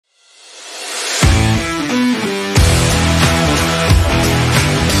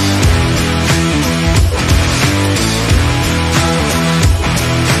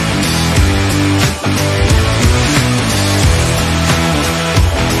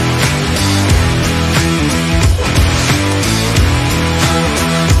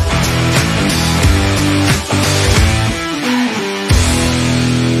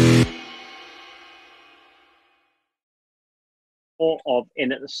more of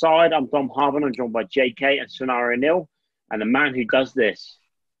In at the Side. I'm Dom Harvin. I'm joined by JK and Sunara O'Neill, and the man who does this.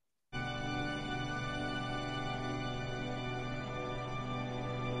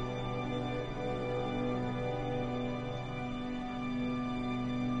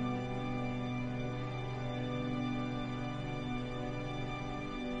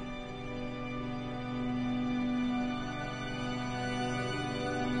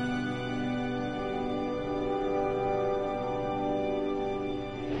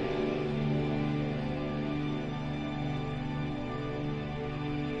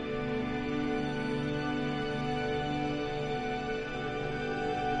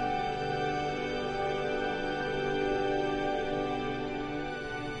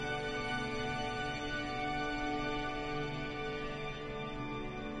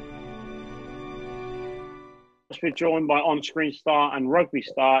 We're joined by on-screen star and rugby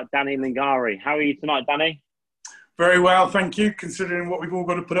star Danny Ligairi. How are you tonight, Danny? Very well, thank you. Considering what we've all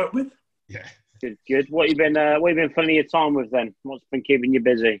got to put up with. Yeah. Good. What have you been filling your time with then? What's been keeping you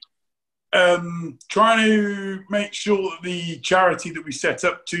busy? Trying to make sure that the charity that we set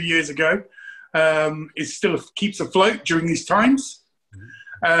up 2 years ago is still keeps afloat during these times,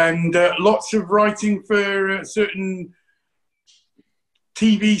 and lots of writing for certain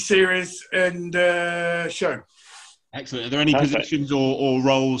TV series and show. Excellent. Are there any positions or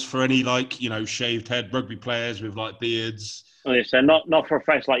roles for any, like, shaved head rugby players with like beards? Oh, yeah, so not for a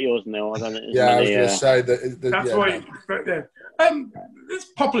face like yours, Neil. I don't know. Yeah, I was going to say that. That's why. There's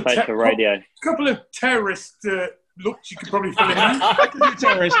popular couple of terrorist looks you could probably fill in. I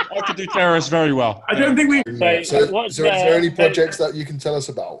could do terrorist very well. I don't think we. So is there any projects that you can tell us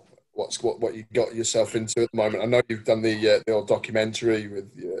about? What you got yourself into at the moment? I know you've done the old documentary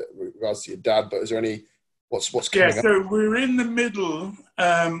with regards to your dad, but is there any what's coming up? So we're in the middle,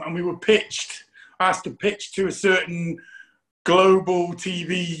 and we were asked to pitch to a certain global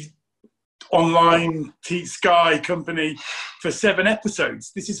TV online Sky company for 7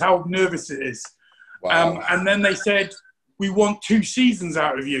 episodes. This is how nervous it is. Wow. And then they said, we want 2 seasons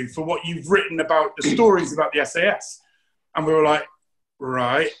out of you for what you've written about the stories about the SAS. And we were like,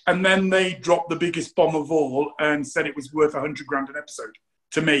 right. And then they dropped the biggest bomb of all and said it was worth $100,000 an episode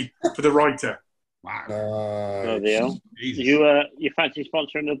to me for the writer. Wow. No deal. You fancy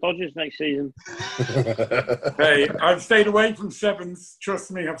sponsoring the Dodgers next season? Hey, I've stayed away from sevens.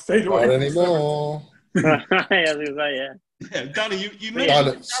 Trust me, I've stayed away. Not anymore. Yeah, I was going to say, Yeah, Danny, you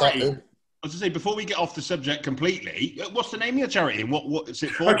mentioned charity. I was going to say, before we get off the subject completely, what's the name of your charity and what is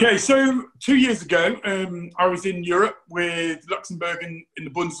it for? Okay, so 2 years ago, I was in Europe with Luxembourg in the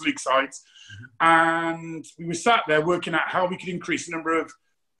Bundesliga sides, and we were sat there working out how we could increase the number of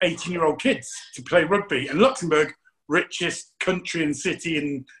 18-year-old kids to play rugby. And Luxembourg, richest country and city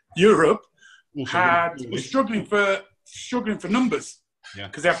in Europe, was struggling for numbers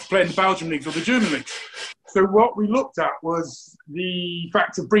because they have to play in the Belgian leagues or the German leagues. So what we looked at was the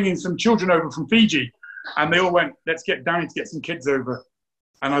fact of bringing some children over from Fiji, and they all went, let's get down to get some kids over.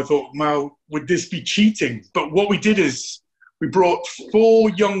 And I thought, well, would this be cheating? But what we did is we brought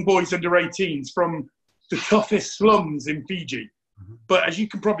 4 young boys under 18s from the toughest slums in Fiji. But as you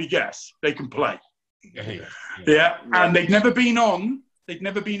can probably guess, they can play. Yeah. And they'd never been on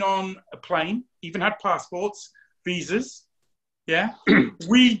a plane, even had passports, visas. Yeah.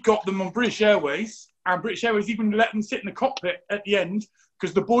 We got them on British Airways, and British Airways even let them sit in the cockpit at the end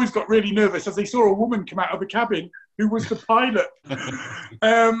because the boys got really nervous as they saw a woman come out of the cabin who was the pilot.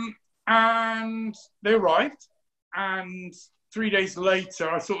 And they arrived, and 3 days later,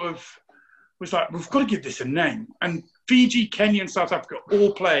 I sort of was like, we've got to give this a name. And Fiji, Kenya, and South Africa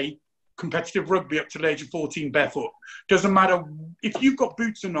all play competitive rugby up to the age of 14 barefoot. Doesn't matter if you've got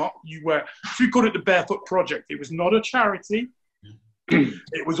boots or not, you wear. So we called it the Barefoot Project. It was not a charity.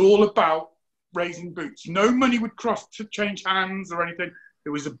 It was all about raising boots. No money would cross to change hands or anything. It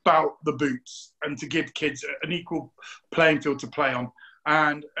was about the boots and to give kids an equal playing field to play on.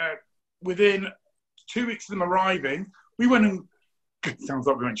 And within 2 weeks of them arriving, we went and, sounds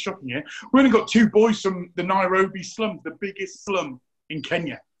like we went shopping here, we only got 2 boys from the Nairobi slum, the biggest slum in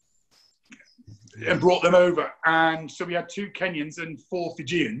Kenya, and brought them over. And so we had 2 Kenyans and 4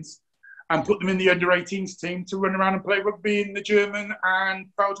 Fijians and put them in the under-18s team to run around and play rugby in the German and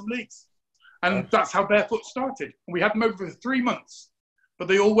Belgian leagues. And that's how Barefoot started. And we had them over for 3 months, but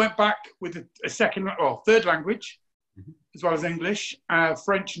they all went back with a third language, as well as English,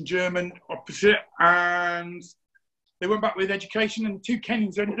 French and German opposite, and they went back with education, and 2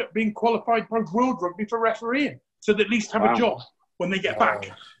 Kenyans ended up being qualified by World Rugby for refereeing, so they at least have a job when they get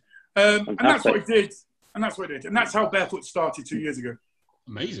back. And that's what I did. And that's how Barefoot started 2 years ago.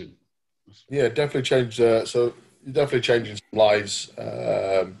 Amazing. Yeah, definitely changed. So you're definitely changing some lives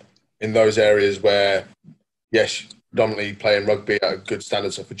in those areas where, yes, predominantly playing rugby at a good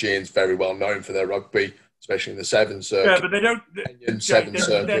standard. So Fijians very well known for their rugby, especially in the Sevens circuit. Yeah, but they don't. Sevens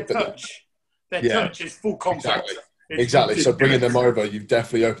circuit. Their touch is full contact. Exactly. So bringing them over, you've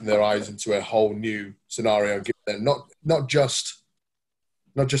definitely opened their eyes into a whole new scenario, and given them not just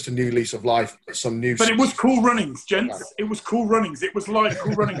a new lease of life, but some new. But it was cool runnings, gents. It was cool runnings. It was like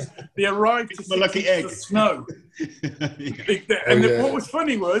cool runnings. They arrived to 6 inches of snow. What was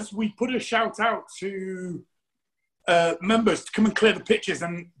funny was we put a shout out to members to come and clear the pitches,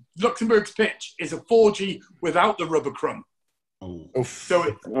 and Luxembourg's pitch is a 4G without the rubber crumb. Oh. So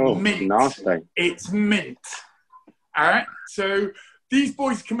it's mint. Nasty. It's mint. All right. So these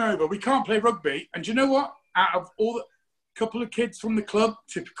boys come over. We can't play rugby, and do you know what? Out of all the couple of kids from the club,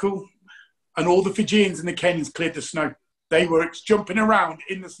 typical, and all the Fijians and the Kenyans cleared the snow. They were jumping around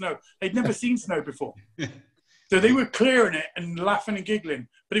in the snow. They'd never seen snow before. So they were clearing it and laughing and giggling.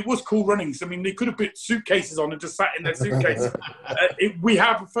 But it was cool runnings. I mean, they could have put suitcases on and just sat in their suitcase. We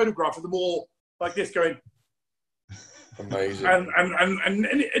have a photograph of them all like this going. Amazing. And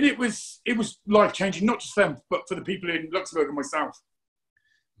it was life-changing, not just them, but for the people in Luxembourg and myself.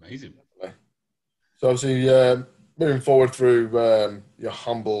 Amazing. So obviously, moving forward through your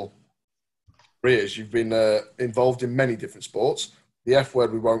humble careers, you've been involved in many different sports. The F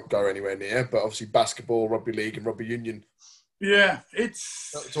word we won't go anywhere near, but obviously basketball, rugby league, and rugby union. Yeah,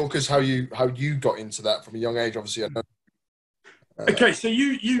 it's. Talk us how you got into that from a young age. Obviously, I know. Okay, so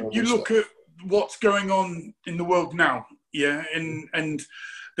you look at what's going on in the world now, yeah, and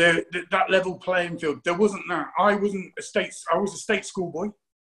that level playing field. There wasn't that. I was a state schoolboy.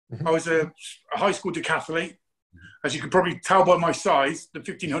 Mm-hmm. I was a high school decathlete. As you can probably tell by my size, the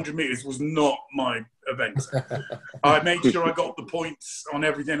 1,500 metres was not my event. I made sure I got the points on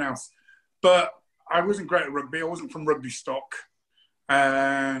everything else. But I wasn't great at rugby. I wasn't from rugby stock.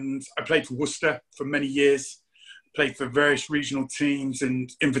 And I played for Worcester for many years. Played for various regional teams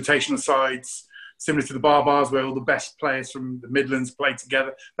and invitational sides, similar to the Barbars, where all the best players from the Midlands played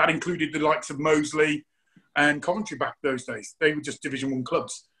together. That included the likes of Moseley and Coventry back those days. They were just Division 1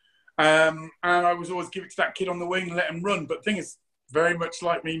 clubs. And I was always give it to that kid on the wing and let him run. But the thing is, very much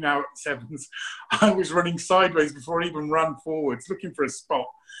like me now at Sevens, I was running sideways before I even ran forwards, looking for a spot.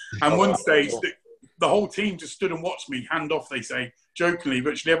 And one stage, the whole team just stood and watched me, hand off, they say, jokingly,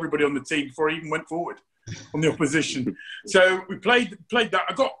 virtually everybody on the team before I even went forward on the opposition. So we played that.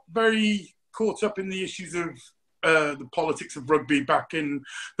 I got very caught up in the issues of the politics of rugby back in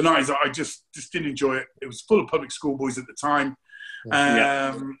the 90s. I just didn't enjoy it. It was full of public school boys at the time.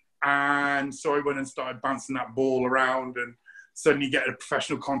 And so I went and started bouncing that ball around, and suddenly you get a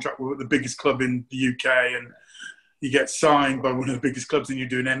professional contract with the biggest club in the UK, and you get signed by one of the biggest clubs, and you're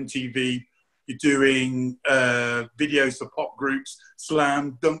doing MTV, you're doing videos for pop groups,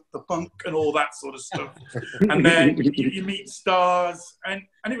 Slam, Dunk the Funk, and all that sort of stuff. And then you meet stars, and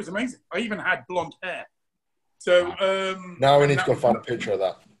it was amazing. I even had blonde hair. So now we need to go find a picture of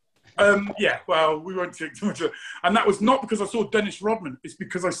that. Yeah, well, we won't take too much of it. And that was not because I saw Dennis Rodman. It's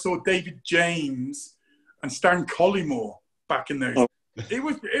because I saw David James and Stan Collymore back in those.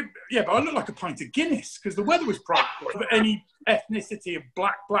 Yeah, but I looked like a pint of Guinness because the weather was bright. Any ethnicity of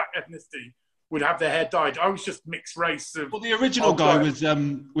black ethnicity would have their hair dyed. I was just mixed race. Well, the original guy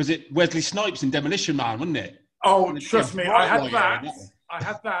was it Wesley Snipes in Demolition Man, wasn't it? Oh, trust me, I had that. I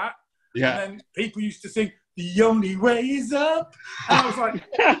had that. Yeah. And then people used to sing, "The only way is up." And I was like,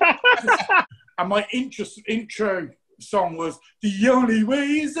 and my intro song was "The only way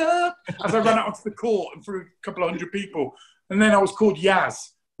is up" as I ran out onto the court and through a couple of hundred people. And then I was called Yaz.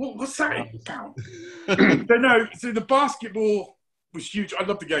 What's that about? But no, so the basketball was huge. I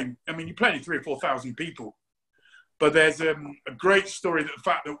love the game. I mean, you play only 3,000 or 4,000 people. But there's a great story that the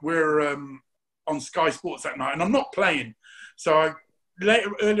fact that we're on Sky Sports that night, and I'm not playing. So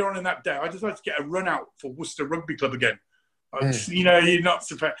earlier on in that day, I decided to get a run out for Worcester Rugby Club again. You know, you're not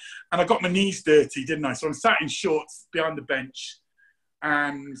surprised. And I got my knees dirty, didn't I? So I'm sat in shorts behind the bench,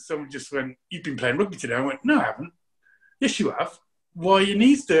 and someone just went, "You've been playing rugby today?" I went, "No, I haven't." "Yes, you have." "Why are your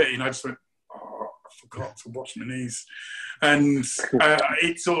knees dirty?" And I just went, "Oh, I forgot to wash my knees." And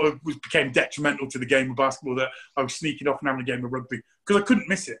it sort of became detrimental to the game of basketball that I was sneaking off and having a game of rugby because I couldn't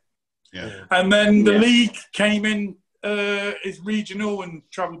miss it. Yeah. And then the league came in as regional and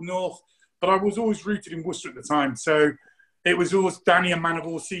travelled north, but I was always rooted in Worcester at the time. So it was always Danny, a man of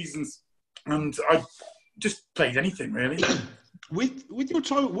all seasons. And I just played anything, really. With your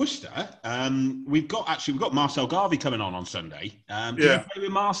time at Worcester, we've got Marcel Garvey coming on Sunday. Did you play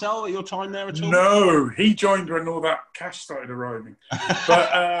with Marcel at your time there at all? No, he joined when all that cash started arriving.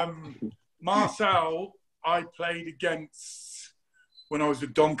 But Marcel I played against when I was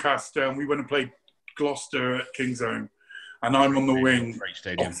with Doncaster, and we went and played Gloucester at King's Own, and I'm on the wing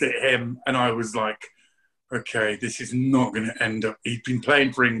opposite him, and I was like, okay, this is not going to end up. He'd been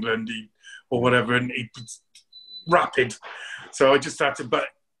playing for England or whatever, and he was rapid. So I just had to, but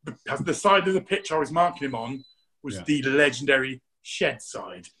the side of the pitch I was marking him on was the legendary shed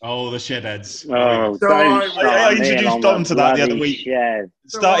side. Oh, the shed heads. Oh, so I introduced Dom to that the other week. Shed.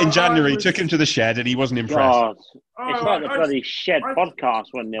 Starting January, took him to the shed, and he wasn't impressed. God. It's like the bloody shed podcast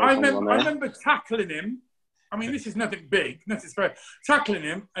when Neil I remember tackling him. I mean, this is nothing big, nothing special. Tackling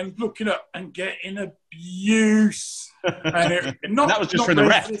him and looking up and getting abuse. And that was just for the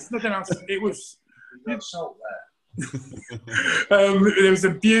ref. It's nothing else. It was. There was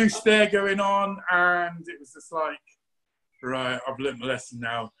abuse there going on, and it was just like, right, I've learned my lesson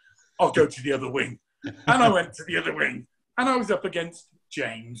now. I'll go to the other wing. And I went to the other wing, and I was up against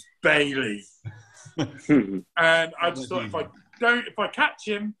James Bailey. And I just thought, if I catch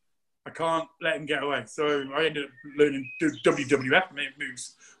him, I can't let him get away. So I ended up learning WWF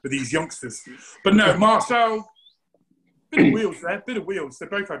moves with these youngsters. But no, Marcel, bit of wheels there, bit of wheels. They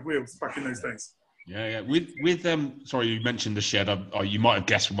both had wheels back in those days. Yeah. With sorry, you mentioned the shed. You might have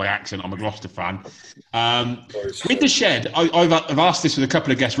guessed from my accent, I'm a Gloucester fan. With the shed, I've asked this with a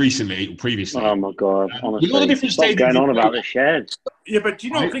couple of guests previously. Oh my God! Honestly, with all the different stadiums going on about the shed. Yeah, but do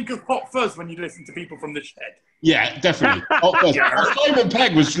you not think of Hot Fuzz when you listen to people from the shed? Yeah, definitely. Simon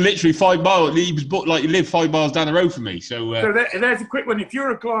Pegg was literally 5 miles. He lived 5 miles down the road from me. So there's a quick one. If you're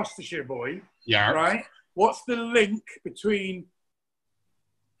a Gloucestershire boy, right? What's the link between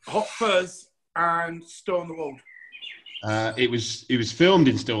Hot Fuzz and Stow on the Wold? It was filmed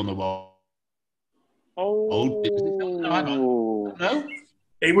in Stow on the Wold. Oh, No,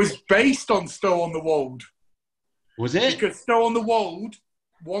 it was based on Stow on the Wold. Was it? Because Stow on the Wold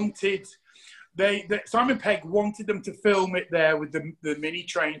wanted Simon Pegg wanted them to film it there with the mini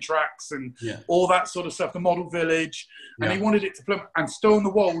train tracks and all that sort of stuff, the model village, and he wanted it to film. And Stow on the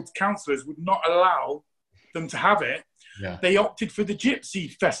Wold councillors would not allow them to have it. Yeah. They opted for the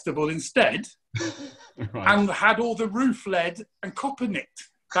Gypsy Festival instead, and had all the roof lead and copper nicked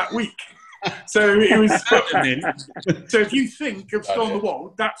that week. So it was. So if you think of Stow on the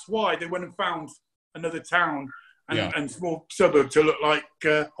Wold, that's why they went and found another town and small suburb to look like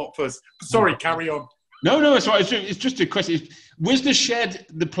Hot Fuzz. Sorry, carry on. No, it's right. It's just a question. Was the shed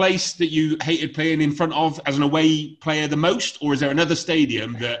the place that you hated playing in front of as an away player the most, or is there another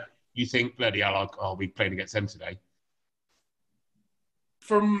stadium that you think, bloody hell, I'll be playing against them today?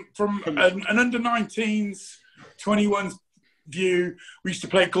 From an under-19s, 21s view, we used to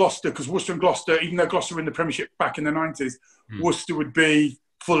play Gloucester, because Worcester and Gloucester, even though Gloucester were in the Premiership back in the 90s, Worcester would be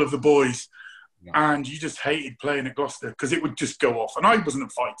full of the boys. Yeah. And you just hated playing at Gloucester because it would just go off. And I wasn't a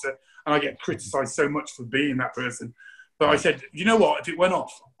fighter, and I get criticised so much for being that person. But I said, you know what? If it went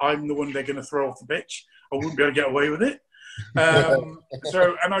off, I'm the one they're going to throw off the pitch. I wouldn't be able to get away with it. And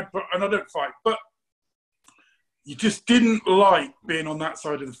I don't fight. But you just didn't like being on that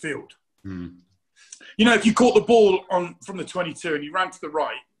side of the field. Mm. You know, if you caught the ball from the 22 and you ran to the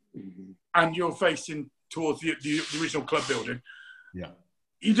right and you're facing towards the original club building,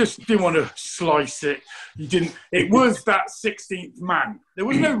 you just didn't want to slice it. You didn't. It was that 16th man. There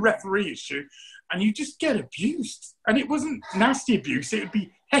was no referee issue, and you just get abused. And it wasn't nasty abuse; it would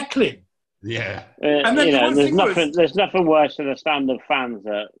be heckling. Yeah. And then there's nothing worse than the stand of fans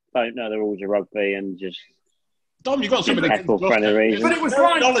that don't know the rules of rugby and just. Dom, you got some of the but it was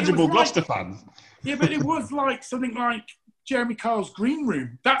like knowledgeable Gloucester fans. Yeah, but it was like something like Jeremy Kyle's green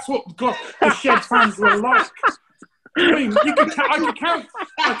room. That's what the Shed fans were like. I mean,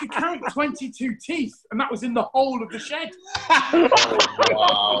 I could count 22 teeth, and that was in the whole of the shed. Oh,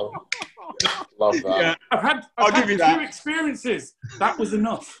 wow. Love that. Yeah. I've had two experiences. That was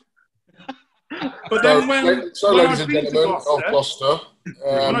enough. But then ladies and gentlemen of Gloucester,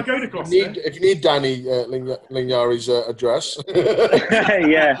 when I go to Gloucester, if you need Danny Ligairi's address.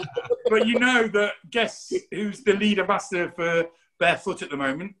 Yeah. But you know that, guess who's the lead ambassador for Barefoot at the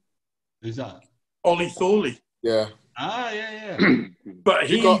moment? Who's that? Ollie Thorley. Yeah. Ah, yeah. But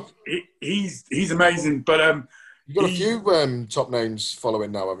he's amazing. But you've got a few top names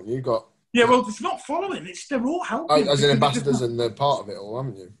following now, haven't you? Yeah, well, it's not following. They're all helping. As in ambassadors, and they're part of it all,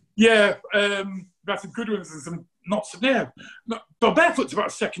 haven't you? Yeah, we've had some good ones and some not so. Yeah, but Barefoot's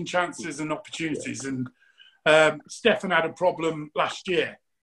about second chances and opportunities. And Stefan had a problem last year,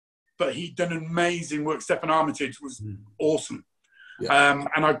 but he'd done amazing work. Stefan Armitage was awesome. Yeah.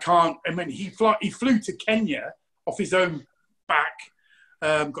 And he flew to Kenya off his own back,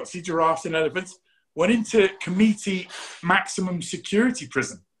 got to see giraffes and elephants, went into Committee maximum security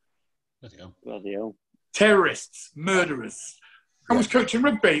prison. Bloody hell. terrorists, murderers. I was coaching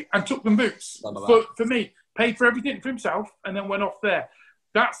rugby and took them boots for me, paid for everything for himself, and then went off there.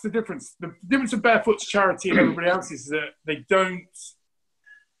 That's the difference. The difference of Barefoot's charity and everybody else's is that they don't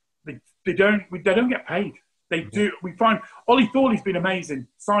get paid. They do. We find Ollie Thorley's been amazing.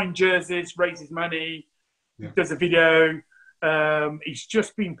 Sign jerseys, raises money, does a video. He's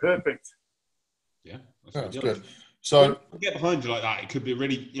just been perfect. Yeah, that's good. So get behind you like that, it could be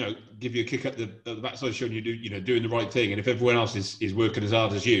really, give you a kick up the backside, showing you doing the right thing. And if everyone else is working as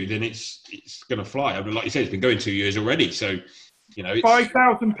hard as you, then it's going to fly. I mean, like you said, it's been going 2 years already. So, it's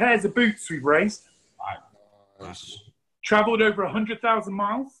 5,000 pairs of boots we've raised. Nice. Travelled over 100,000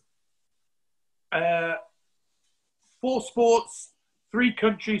 miles. 4 sports, 3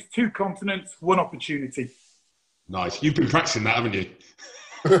 countries, 2 continents, 1 opportunity. Nice. You've been practicing that, haven't you?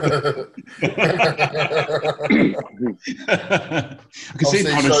 I can see it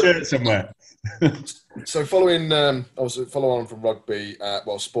on a shirt somewhere. So following, obviously, follow on from rugby,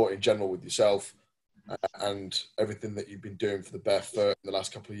 sport in general with yourself and everything that you've been doing for the Barefoot in the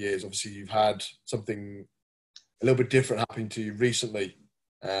last couple of years. Obviously, you've had something a little bit different happening to you recently.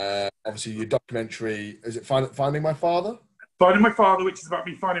 Obviously, your documentary, is it Finding My Father? Finding My Father, which is about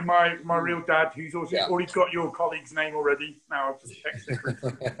me finding my real dad, who's also already got your colleague's name already. Now I've just texted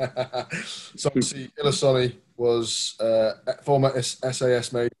him. So obviously, Ilasoni was former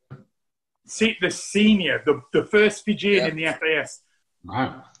SAS major. See, the senior, the first Fijian in the SAS.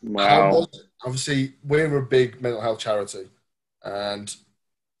 Wow. How was it? Obviously, we're a big mental health charity, and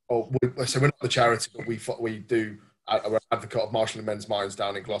we're not the charity, but we do. We're an advocate of marshalling men's minds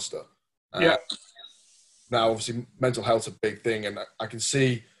down in Gloucester. Now, obviously, mental health's a big thing, and I can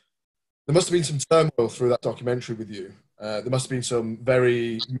see there must have been some turmoil through that documentary with you. There must have been some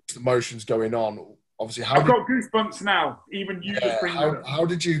very mixed emotions going on. Obviously, I've got goosebumps now. Even you just bring how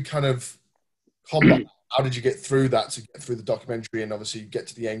did you kind of combat? How did you get through that to get through the documentary and obviously get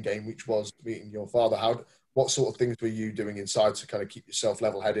to the end game, which was meeting your father? What sort of things were you doing inside to kind of keep yourself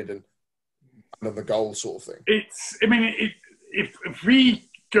level-headed and the goal sort of thing? If we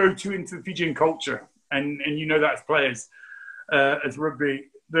go into the Fijian culture, and you know that as players, as rugby,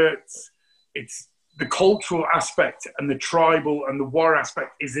 that it's the cultural aspect and the tribal and the war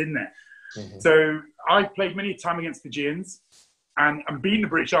aspect is in there. Mm-hmm. So I played many times against Fijians and being the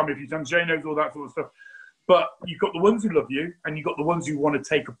British Army a few times. Jay knows all that sort of stuff. But you've got the ones who love you and you've got the ones who want to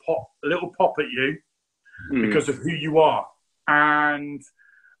take a little pop at you because of who you are. And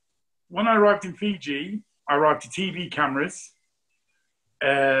when I arrived in Fiji, I arrived to TV cameras.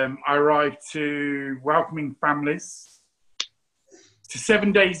 I arrived to welcoming families. To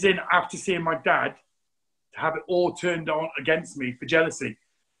 7 days in after seeing my dad, to have it all turned on against me for jealousy.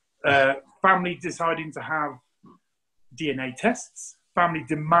 Family deciding to have DNA tests. Family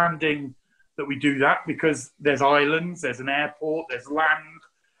demanding that we do that because there's islands, there's an airport, there's land,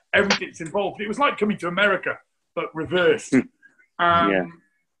 everything's involved. It was like coming to America, but reversed.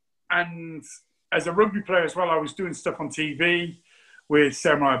 And as a rugby player as well, I was doing stuff on TV with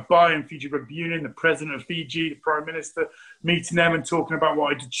Samurai Bai and Fiji Rugby Union, the president of Fiji, the prime minister, meeting them and talking about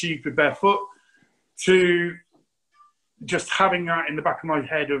what I'd achieved with Barefoot, to just having that in the back of my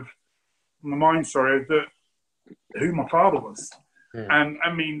head that who my father was. And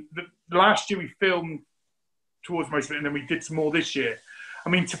I mean, last year we filmed towards most of it, and then we did some more this year. I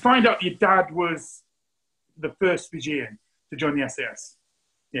mean, to find out your dad was the first Fijian to join the SAS.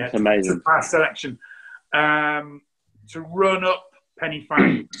 Yeah, it's amazing. To pass selection. To run up Penny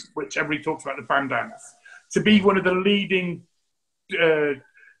Fan, which everybody talks about, the fan dance. To be one of the leading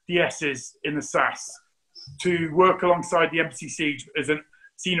DSs in the SAS. To work alongside the Embassy Siege as a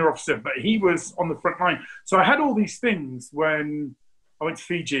senior officer, but he was on the front line. So I had all these things when I went to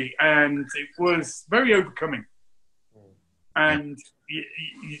Fiji, and it was very overcoming. And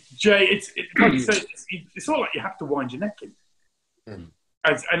Jay, it's like you said, it's all like you have to wind your neck in.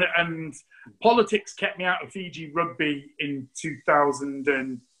 And politics kept me out of Fiji rugby in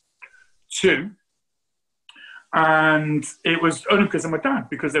 2002. And it was only because of my dad,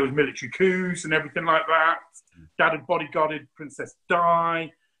 because there was military coups and everything like that. Dad had bodyguarded Princess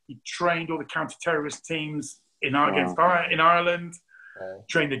Di. He trained all the counter-terrorist teams in Ireland.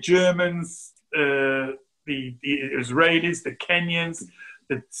 Trained the Germans, the Israelis, the Kenyans,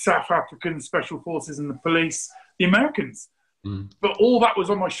 the South African Special Forces and the police, the Americans. But all that was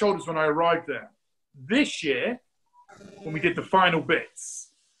on my shoulders when I arrived there. This year, when we did the final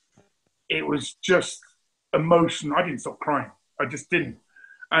bits, it was just emotional. I didn't stop crying. I just didn't.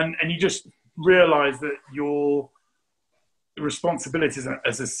 And you just realise that your responsibilities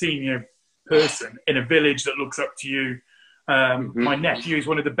as a senior person in a village that looks up to you. My nephew is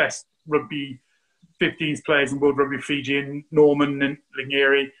one of the best rugby 15s players in World Rugby Fiji, and Norman and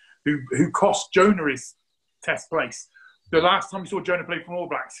Ligairi, who cost Jonah his test place. The last time we saw Jonah play for All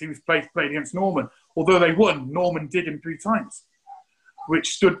Blacks, he was played against Norman. Although they won, Norman did him 3 times,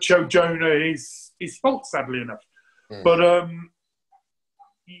 which showed Jonah his fault, sadly enough. Mm. But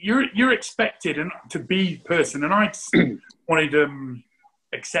you're expected to be person, and I wanted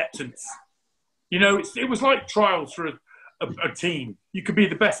acceptance. You know, it was like trials for a team. You could be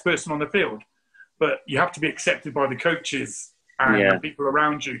the best person on the field, but you have to be accepted by the coaches and the people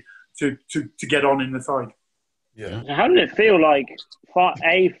around you to get on in the side. Yeah. How did it feel like?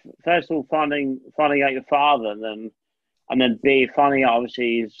 First of all, finding out your father, and then B, finding out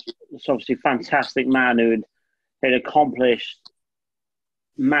obviously he's obviously a fantastic man who had accomplished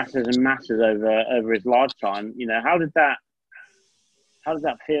masses and masses over his lifetime. You know, how did that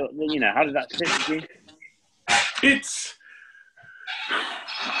feel? You know, how did that sit with you?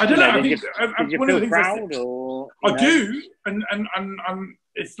 I don't know. Did you feel proud, or I do, and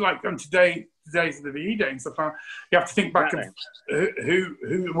it's like on today's the VE Day and stuff. You have to think back of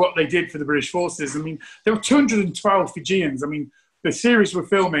what they did for the British forces. I mean, there were 212 Fijians. I mean, the series we're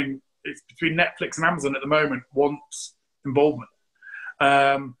filming, it's between Netflix and Amazon at the moment, wants involvement,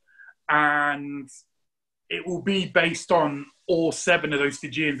 and it will be based on all 7 of those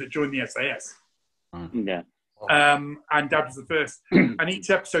Fijians that joined the SAS. Yeah. And Dad was the first, and each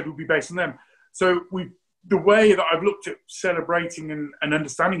episode will be based on them. So the way that I've looked at celebrating and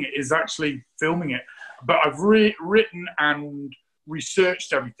understanding it is actually filming it. But I've written and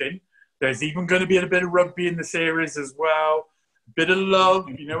researched everything. There's even going to be a bit of rugby in the series as well, a bit of love.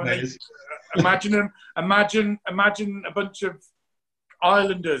 You know, imagine a bunch of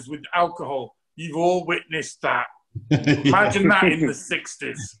islanders with alcohol. You've all witnessed that. Imagine that in the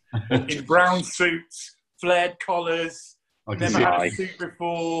 60s, in brown suits, flared collars, never had a suit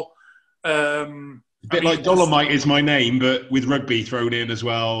before. A bit like Dolomite is my name, but with rugby thrown in as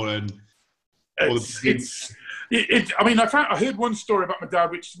well. And I mean, I heard one story about my dad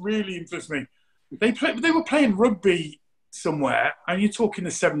which really influenced me. They were playing rugby somewhere, and you're talking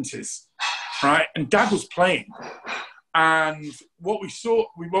the 70s, right? And Dad was playing, and what we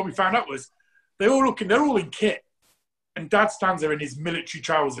found out was they're all in kit, and Dad stands there in his military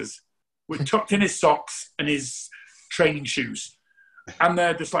trousers, with tucked in his socks and his training shoes. And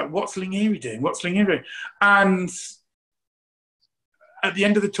they're just like, what's Ligairi doing? What's Ligairi doing? And at the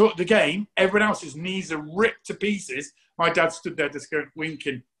end of the game, everyone else's knees are ripped to pieces. My dad stood there just going,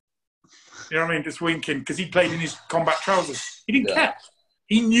 winking. You know what I mean? Just winking, because he played in his combat trousers. He didn't care.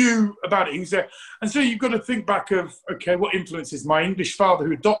 He knew about it. He was there. And so you've got to think back of, okay, what influences my English father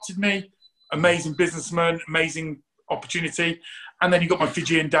who adopted me, amazing businessman, amazing opportunity. And then you got my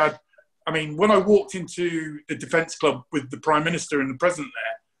Fijian dad. I mean, when I walked into the Defence Club with the Prime Minister and the President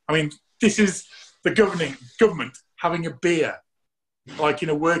there, I mean, this is the government having a beer, like in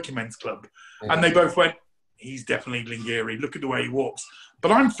a working men's club. Mm-hmm. And they both went, he's definitely Ligairi. Look at the way he walks.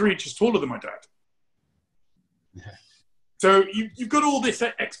 But I'm 3 inches taller than my dad. Yeah. So you've got all this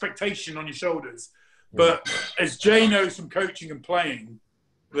expectation on your shoulders. But as Jay knows from coaching and playing,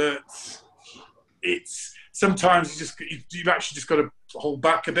 that it's sometimes you've actually just got to hold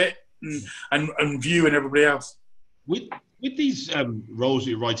back a bit. And view and everybody else. With these roles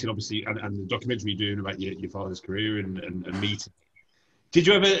that you're writing, obviously, and the documentary you're doing about your father's career and meeting, did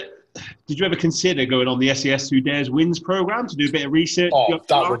you ever consider going on the SES Who Dares Wins program to do a bit of research? Oh,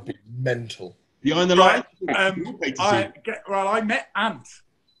 that would be mental. Behind the line? I met Ant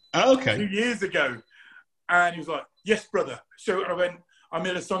 2 years ago, and he was like, "Yes, brother." So I went, "I'm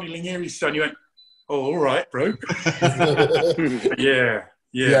Ilasoni Ligairi's son." He went, "Oh, all right, bro." Yeah.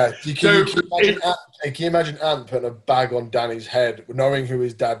 Yeah. Can you imagine Ant putting a bag on Danny's head, knowing who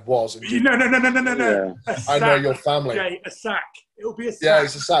his dad was? And No. Yeah. I know your family. Jay, a sack. It'll be a sack. Yeah,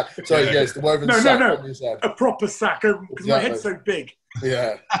 it's a sack. Sorry, it's the woven sack on his head. A proper sack, because my head's so big.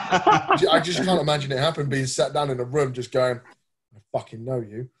 Yeah. I just can't imagine it happen, being sat down in a room just going, I fucking know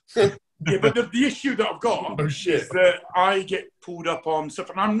you. Yeah, but the issue that I've got is that I get pulled up on stuff,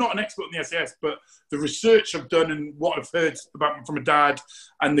 and I'm not an expert in the SAS, but the research I've done and what I've heard about from my dad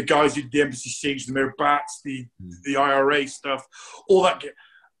and the guys who did the Embassy Siege, the Mirror Bats, the IRA stuff, all that,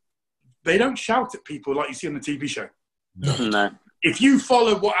 they don't shout at people like you see on the TV show. No. If you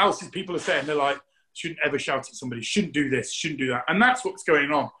follow what else people are saying, they're like, shouldn't ever shout at somebody, shouldn't do this, shouldn't do that. And that's what's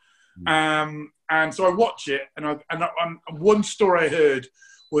going on. And so I watch it, and one story I heard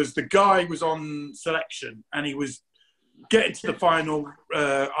was the guy was on selection and he was getting to the final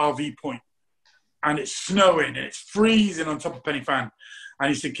RV point, and it's snowing and it's freezing on top of Penny Fan, and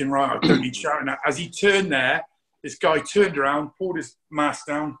he's thinking, right, I don't need shouting at. As he turned there, this guy turned around, pulled his mask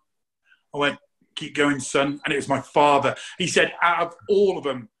down. I went, keep going, son. And it was my father. He said, out of all of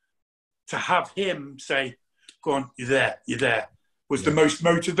them, to have him say, go on, you're there, was the most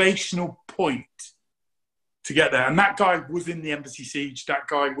motivational point to get there. And that guy was in the Embassy Siege. That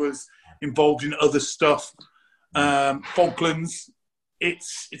guy was involved in other stuff. Falklands.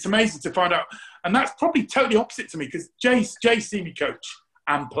 It's amazing to find out. And that's probably totally opposite to me, because Jay's seen me coach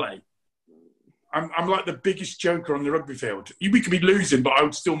and play. I'm like the biggest joker on the rugby field. We could be losing, but I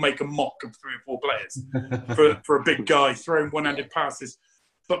would still make a mock of 3 or 4 players for a big guy throwing one-handed passes.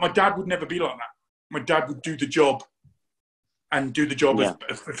 But my dad would never be like that. My dad would do the job and do the job as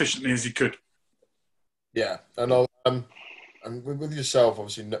efficiently as he could. Yeah, and with yourself,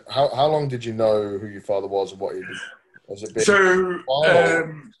 obviously, how long did you know who your father was and what he did? Was it a as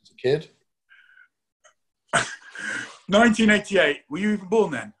a kid? 1988. Were you even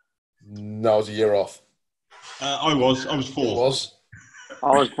born then? No, I was a year off. I was 4.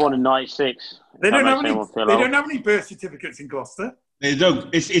 I was born in 96. They don't have any birth certificates in Gloucester. They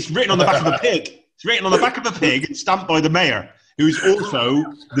don't. It's written on the back of a pig. It's written on the back of a pig and stamped by the mayor, who's also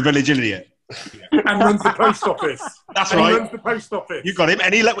the village idiot. And runs the post office. That's right. He runs the post office. You got him.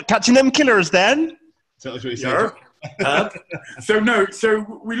 Any luck with catching them killers then? So that's what he said.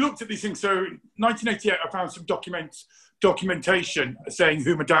 So we looked at these things. So 1988, I found some documentation saying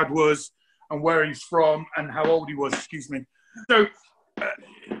who my dad was and where he's from and how old he was. Excuse me. So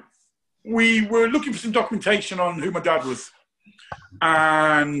we were looking for some documentation on who my dad was,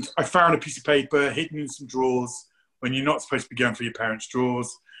 and I found a piece of paper hidden in some drawers when you're not supposed to be going for your parents'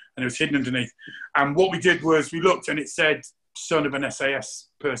 drawers, and it was hidden underneath. And what we did was we looked, and it said son of an SAS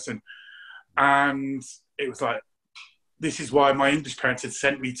person, and it was like, this is why my English parents had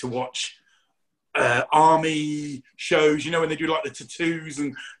sent me to watch army shows, when they do like the tattoos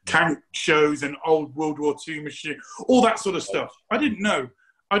and tank shows and old World War II machine, all that sort of stuff. I didn't know.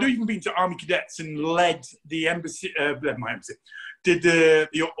 I'd even been to Army Cadets and led the embassy, did the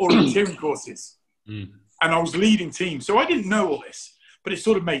orienteering courses. And I was leading teams. So I didn't know all this, but it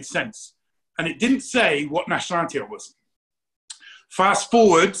sort of made sense. And it didn't say what nationality I was. Fast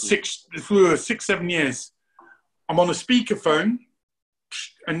forward 6-7 years, I'm on a speakerphone,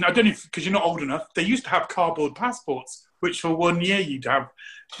 and I don't know because you're not old enough. They used to have cardboard passports, which for 1 year you'd have,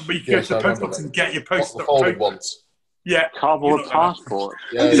 but you could go to the post office and get your post. Folded ones. Yeah, cardboard passport.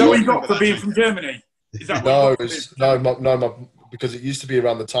 Is that what you got for being from Germany? Is that no, because it used to be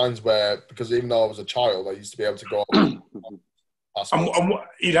around the times where, because even though I was a child, I used to be able to go on passports.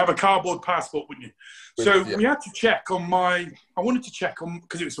 You'd have a cardboard passport, wouldn't you? So we had to check on I wanted to check on,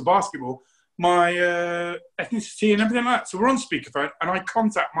 because it was for basketball, my ethnicity and everything like that. So we're on speakerphone, and I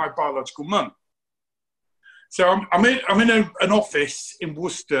contact my biological mum. So I'm in an office in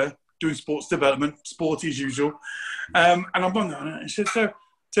Worcester doing sports development, sporty as usual. And I'm on there, and she said,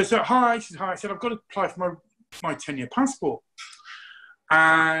 so hi. She said, hi. I said, I've got to apply for my 10-year passport.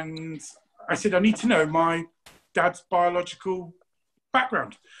 And I said, I need to know my dad's biological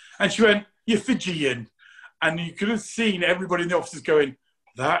background. And she went, you're Fijian. And you could have seen everybody in the office going,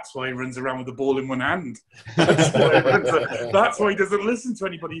 that's why he runs around with the ball in one hand. That's why he doesn't listen to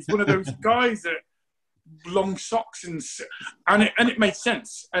anybody. He's one of those guys that long socks and it made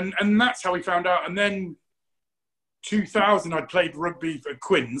sense. And that's how we found out. And then 2000, I played rugby for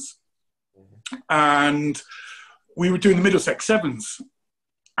Quins, and we were doing the Middlesex Sevens,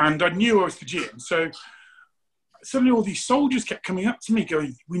 and I knew I was Fijian. So suddenly all these soldiers kept coming up to me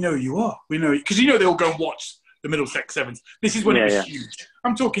going, we know who you are. We know, because they all go and watch the Middlesex Sevens. This is when it was huge.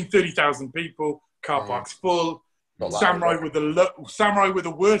 I'm talking 30,000 people, car parks full, Samurai with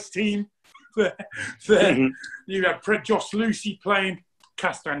the worst team. You had Josh Lucy playing,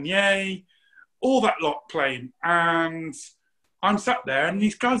 Castagnier, all that lot playing. And I'm sat there, and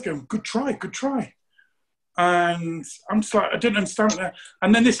these guys going, good try. And I'm just like, I didn't understand that.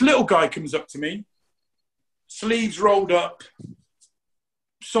 And then this little guy comes up to me, sleeves rolled up,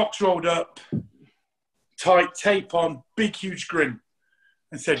 socks rolled up, tight tape on, big, huge grin,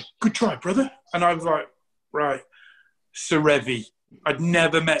 and said, good try, brother. And I was like, right, Serevi. I'd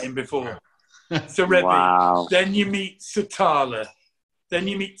never met him before. Serevi. Wow. Then you meet Satala. Then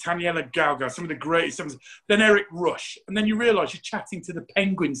you meet Taniela Gauga, some of the greatest. Then Eric Rush. And then you realise you're chatting to the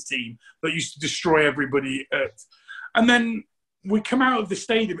Penguins team that used to destroy everybody. And then we come out of the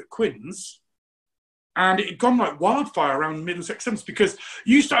stadium at Quins, and it had gone like wildfire around Middlesex Sevens, because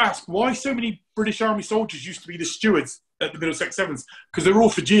you used to ask why so many British Army soldiers used to be the stewards at the Middlesex Sevens, because they were all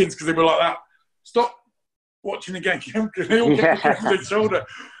Fijians, because they were like that. Stop watching the game. They all get the shoulder.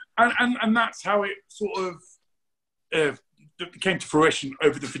 And that's how it sort of came to fruition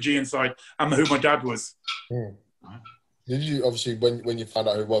over the Fijian side, and who my dad was. Did you obviously when you found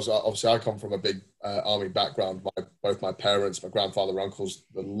out who it was? Obviously, I come from a big army background. Both my parents, my grandfather, uncles,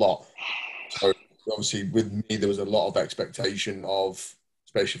 a lot. So obviously, with me, there was a lot of expectation of,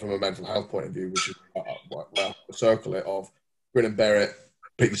 especially from a mental health point of view, which is where I circle it of grin and bear it,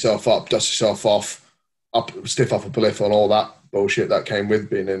 pick yourself up, dust yourself off, stiff upper lip, and all that bullshit that came with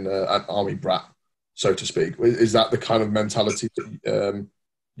being in an army brat, so to speak. Is that the kind of mentality that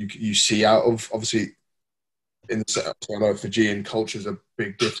you see out of, obviously, in the setup? So I know Fijian culture is a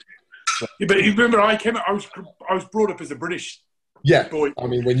big difference. Yeah, but you remember, I was brought up as a British boy. I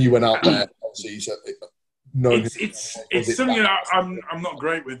mean, when you went out there, obviously, you said, it's something that I'm not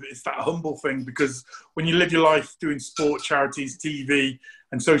great with. It's that humble thing, because when you live your life doing sport, charities, TV,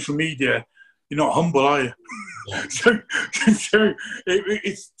 and social media, you're not humble, are you? Yeah. so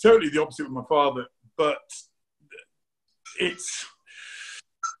it's totally the opposite with my father. But it's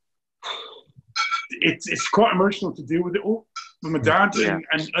quite emotional to deal with it all with my dad and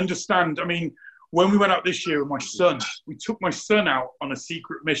understand. I mean, when we went out this year with my son, we took my son out on a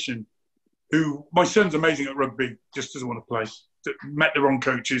secret mission. My son's amazing at rugby, just doesn't want to play. Met the wrong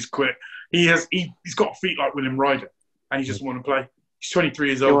coaches, quit. He's got feet like William Ryder, and he just want to play. He's 23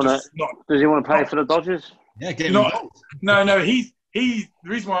 years old. Does he want to play for the Dodgers? Yeah, get him. No. The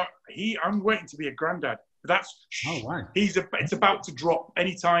reason why I'm waiting to be a granddad. That's right. It's about to drop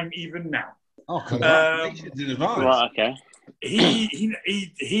anytime, even now. Oh, congratulations in advance. Right, okay.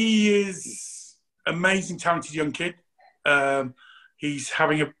 He is amazing, talented young kid. He's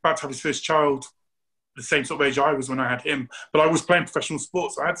about to have his first child, the same sort of age I was when I had him. But I was playing professional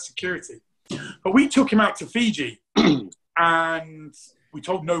sports, so I had security. But we took him out to Fiji, and we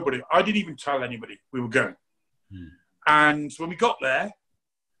told nobody. I didn't even tell anybody we were going. And when we got there,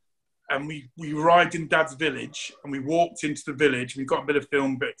 and we arrived in Dad's village, and we walked into the village, and we got a bit of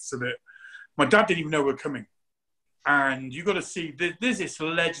film bits of it. My dad didn't even know we were coming. And you got to see, there's this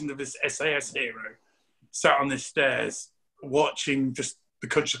legend of this SAS hero sat on the stairs watching just the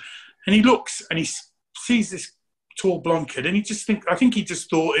country. And he looks and he sees this tall blonde kid, and I think he just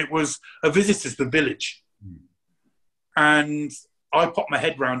thought it was a visitor to the village. And I popped my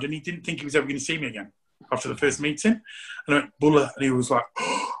head round, and he didn't think he was ever going to see me again after the first meeting. And I went, Bulla, and he was like,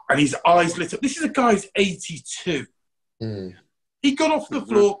 oh, and his eyes lit up. This is a guy who's 82. He got off the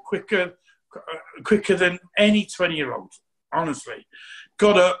floor quicker than any 20-year-old, honestly.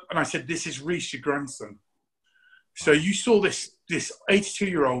 Got up, and I said, this is Reece, your grandson. So you saw this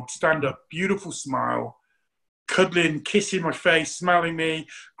 82-year-old stand up, beautiful smile, cuddling, kissing my face, smiling me,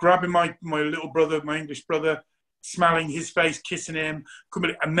 grabbing my little brother, my English brother, smiling his face, kissing him,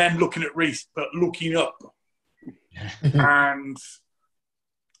 and then looking at Reece, but looking up. And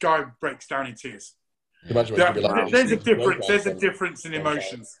guy breaks down in tears. There's a difference in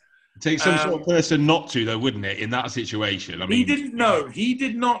emotions. It takes some sort of person not to, though, wouldn't it, in that situation? I mean, he didn't know. He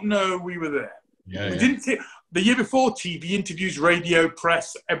did not know we were there. The year before, TV interviews, radio,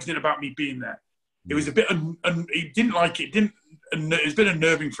 press, everything about me being there. It was a bit, he didn't like it. It was a bit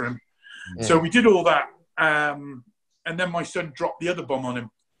unnerving for him. So we did all that. And then my son dropped the other bomb on him.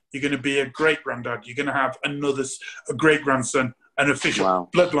 You're going to be a great granddad. You're going to have a great grandson, an official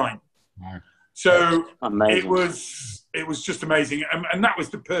bloodline. Wow. So it was just amazing. And that was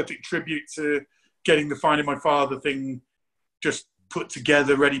the perfect tribute to getting the Finding My Father thing just put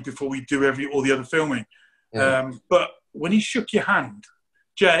together, ready before we do all the other filming. But when he shook your hand,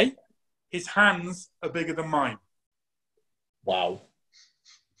 Jay, his hands are bigger than mine. Wow.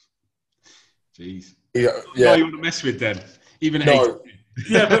 Jeez. Yeah. No, you want to mess with then? Even no.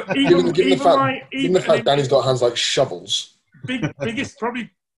 Yeah, but given the fact Danny's got hands like shovels. Biggest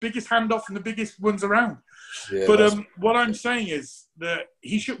handoff and the biggest ones around. Yeah, but what I'm saying is that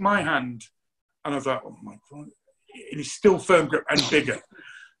he shook my hand, and I was like, oh my God. And he's still firm grip and bigger.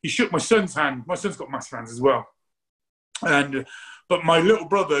 He shook my son's hand. My son's got massive hands as well. But my little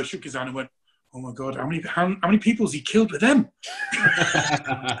brother shook his hand and went, oh my God, how many people has he killed with them?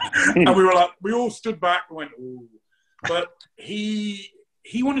 And we were like, we all stood back and went, ooh. But he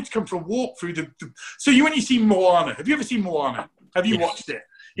wanted to come for a walk through so when you see Moana, have you ever seen Moana? Have you watched it?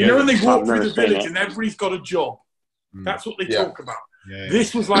 You know when they walk through the village and everybody's got a job? That's what they talk about. Yeah.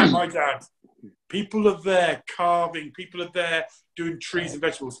 This was like my dad. People are there carving. People are there doing trees and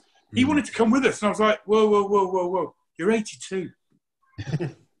vegetables. He wanted to come with us. And I was like, whoa. You're 82.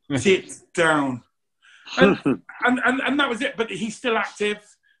 Sit down. And that was it. But he's still active.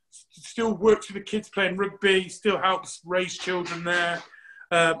 Still works with the kids playing rugby. Still helps raise children there.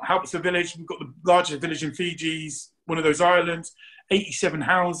 Helps the village. We've got the largest village in Fiji, one of those islands. 87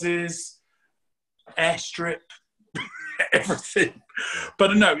 houses, airstrip, everything.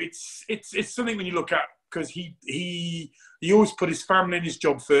 But no, it's something when you look at because he always put his family and his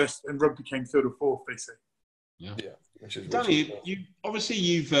job first, and rugby came third or fourth, they say. Yeah. Danny, you've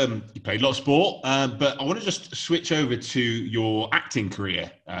played a lot of sport, but I want to just switch over to your acting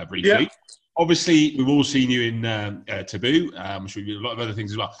career briefly. Yeah. Obviously, we've all seen you in Taboo. I'm sure you did a lot of other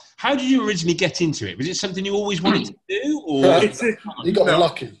things as well. How did you originally get into it? Was it something you always wanted to do, or he got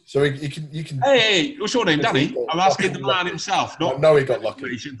lucky? So you can. Hey, what's your name, Danny? I'm asking the man himself. No, he got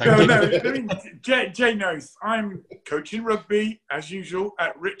lucky. No. I mean, Jay knows. I'm coaching rugby as usual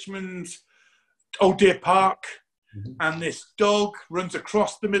at Richmond's Old Deer Park. And this dog runs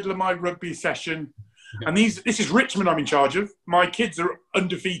across the middle of my rugby session. And this is Richmond I'm in charge of. My kids are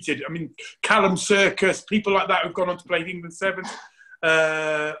undefeated. I mean, Callum Circus, people like that who've gone on to play England Sevens.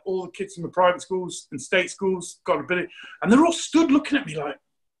 All the kids from the private schools and state schools got a bit. And they're all stood looking at me like,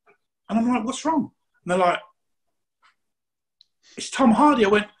 and I'm like, what's wrong? And they're like, it's Tom Hardy. I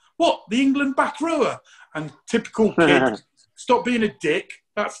went, what? The England back rower? And typical kid, stop being a dick.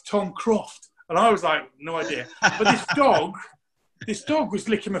 That's Tom Croft. And I was like, no idea. But this dog was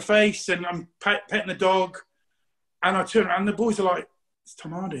licking my face, and I'm petting the dog. And I turned around, and the boys are like, it's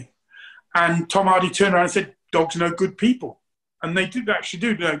Tom Hardy. And Tom Hardy turned around and said, dogs know good people. And they did actually do,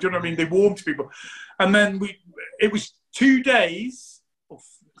 you know what I mean? They warm to people. And then it was 2 days or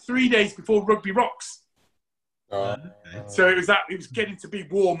 3 days before Rugby Rocks. So it was getting to be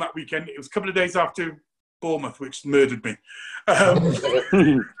warm that weekend. It was a couple of days after Bournemouth, which murdered me.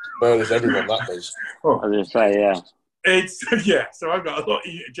 Murders everyone, that does. I was going to say, yeah. So I've got a lot.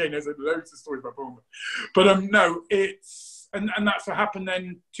 Jay knows loads of stories about Bournemouth, but no, it's and that's what happened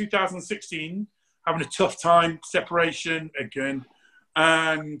then. 2016, having a tough time, separation again,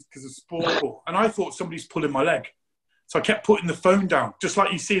 and because of sport, and I thought somebody's pulling my leg, so I kept putting the phone down, just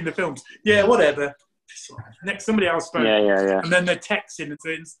like you see in the films. Yeah, whatever. Next, somebody else phone. Yeah. And then they're texting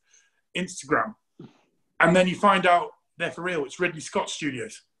and Instagram, and then you find out they're for real. It's Ridley Scott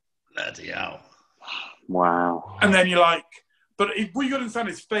Studios. Bloody hell. Wow. And then you're like, but what you got to understand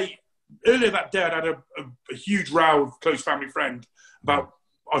is fate. Earlier that day, I'd had a huge row with a close family friend about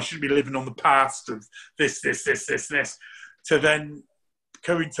I shouldn't be living on the past of this, to then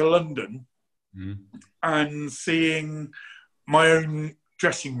going to London and seeing my own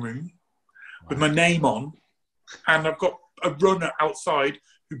dressing room with my name on. And I've got a runner outside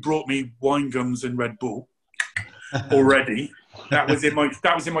who brought me wine gums and Red Bull already. That was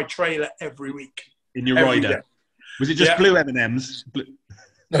in my trailer every week. In your rider. Day. Was it just blue M&Ms?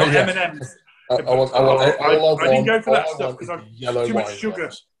 No, M&Ms. I didn't go for that stuff because I've too much sugar.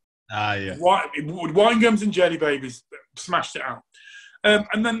 Yeah. Wine gums and jelly babies. Smashed it out.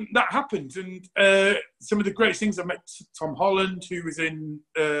 And then that happened. And some of the greatest things, I met Tom Holland, who was in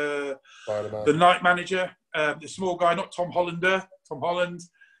The Night Manager. The small guy, not Tom Hollander, Tom Holland.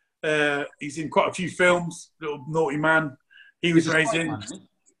 He's in quite a few films. Little naughty man. He was amazing.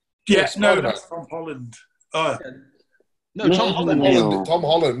 Yes, no, that's Tom Holland. No, Tom Holland. Tom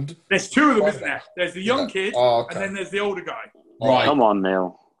Holland. There's two of them, isn't there? There's the young kid, and then there's the older guy. Right. Come on,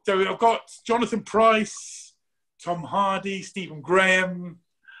 Neil. So I've got Jonathan Pryce, Tom Hardy, Stephen Graham.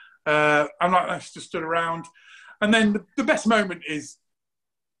 I'm like, I just stood around. And then the best moment is,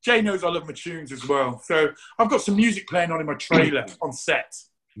 Jay knows I love my tunes as well. So I've got some music playing on in my trailer on set,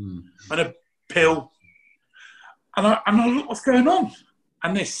 and a pill. And I look, what's going on?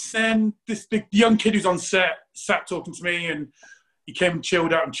 And this big young kid who's on set sat talking to me, and he came and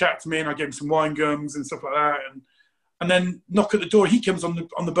chilled out and chatted to me, and I gave him some wine gums and stuff like that. And then knock at the door. He comes on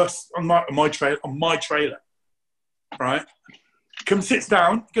the bus on my trailer, right? Comes, sits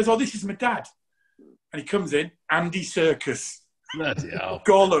down. He goes, "Oh, this is my dad." And he comes in, Andy Serkis, bloody hell,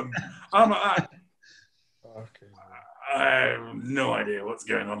 Gollum. I'm like that. Okay. I have no idea what's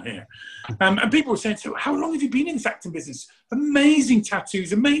going on here. And people were saying, so how long have you been in this acting business? Amazing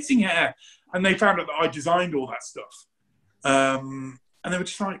tattoos, amazing hair. And they found out that I designed all that stuff. And they were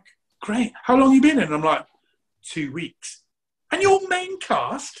just like, great. How long have you been in? And I'm like, 2 weeks. And your main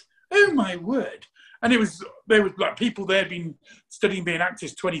cast? Oh, my word. And there was like people there been studying being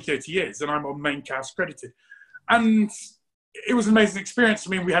actors 20, 30 years, and I'm on main cast credited. And it was an amazing experience. I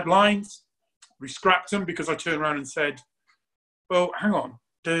mean, we had lines. We scrapped them because I turned around and said, well, hang on,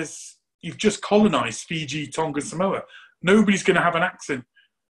 you've just colonised Fiji, Tonga, Samoa. Nobody's going to have an accent.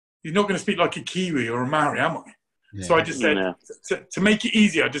 You're not going to speak like a Kiwi or a Maori, am I? Yeah. So I just said, to make it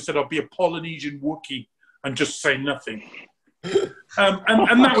easy, I just said I'll be a Polynesian Wookiee and just say nothing.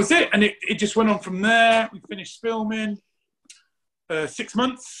 And that was it. And it just went on from there. We finished filming. 6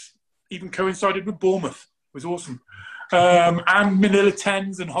 months, even coincided with Bournemouth. It was awesome. And Manila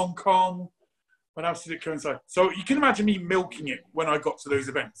Tens and Hong Kong. What else did it coincide? So you can imagine me milking it when I got to those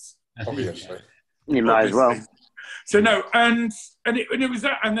events. Obviously. You might as well. So no, and it was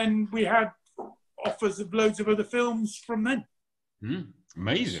that, and then we had offers of loads of other films from then.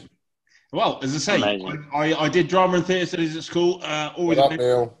 Amazing. Well, as I say, Amazing. I did drama and theatre studies at school. Always,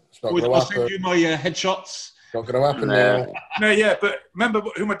 Neil. It's not going to I'll happen. send you my headshots. Not going to happen, Neil. No, yeah, but remember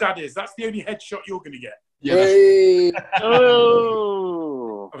who my dad is. That's the only headshot you're going to get. Yeah.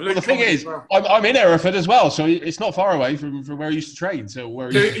 Oh. Well, the thing is, I'm in Hereford as well, so it's not far away from where I used to train. So where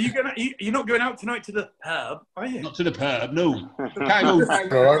are you? You're not going out tonight to the pub, are you? Not to the pub, no. Can't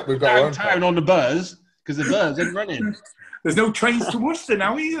go Right, we've got downtown on the buzz because the buzz ain't running. There's no trains to Worcester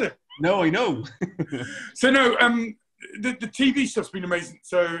now either. No, I know. So no, the TV stuff's been amazing.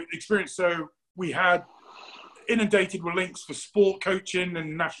 So experience. So we had inundated with links for sport coaching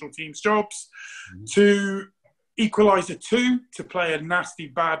and national teams jobs, to Equalizer 2 to play a nasty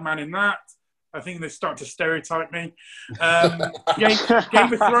bad man in that. I think they're starting to stereotype me.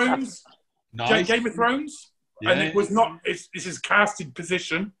 Game of Thrones. Nice. Game of Thrones. Yeah. And it was not. This is casted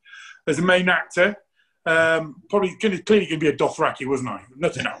position as a main actor. Probably clearly going to be a Dothraki, wasn't I?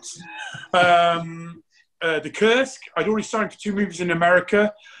 Nothing else. The Kursk. I'd already signed for 2 movies in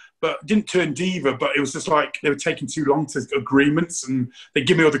America, but didn't turn diva. But it was just like they were taking too long to agreements, and they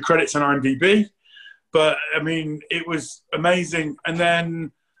give me all the credits on IMDb. But I mean, it was amazing. And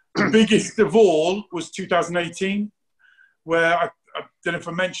then the biggest of all was 2018, where I don't know if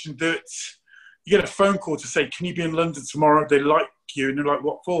I mentioned that you get a phone call to say, "Can you be in London tomorrow?" They like you, and they're like,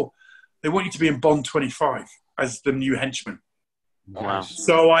 "What for?" They want you to be in Bond 25 as the new henchman. Wow.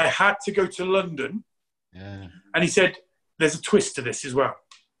 So I had to go to London. Yeah. And he said, there's a twist to this as well.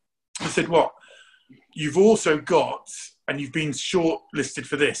 I said, what? You've also got, and you've been shortlisted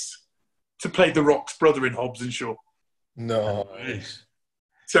for this, to play The Rock's brother in Hobbs and Shaw. Nice.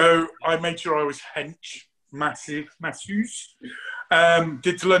 So I made sure I was hench, massive.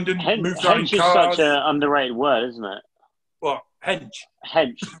 Did to London, moved on in hench is cars. such an underrated word, isn't it? What? Hench?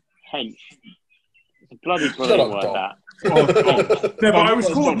 Hench. It's a bloody brilliant word, that. No, but I was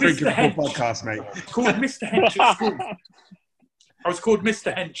called Mr. Hench. Podcast, mate. Called Mr. Hench at school. I was called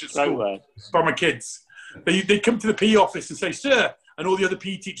Mr. Hench at school by my kids. They'd come to the PE office and say, "Sir," and all the other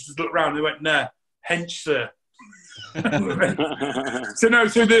PE teachers would look around and they went, "Nah, Hench, sir." So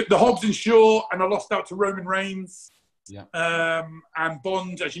the Hobbs and Shaw, and I lost out to Roman Reigns. Yeah. And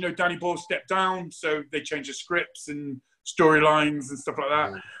Bond, as you know, Danny Boyle stepped down, so they changed the scripts and storylines and stuff like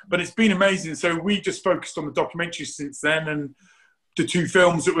that. But it's been amazing. So we just focused on the documentary since then, and the 2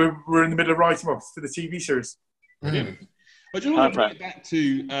 films that we're in the middle of writing off for the TV series. Brilliant. I just want to bring it back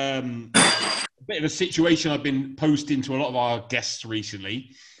to a bit of a situation I've been posting to a lot of our guests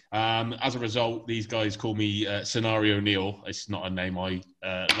recently. As a result, these guys call me Scenario Neil. It's not a name I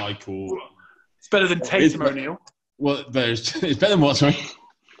like or... It's better than Tatum O'Neill. Well, it's better than what, sorry?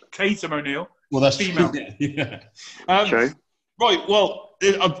 Tatum O'Neill. Well, that's female. Yeah. True. Right, well,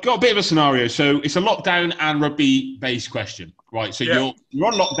 I've got a bit of a scenario. So it's a lockdown and rugby-based question. Right, so you're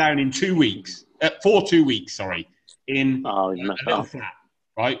on lockdown in 2 weeks. For 2 weeks, sorry. In a little flat,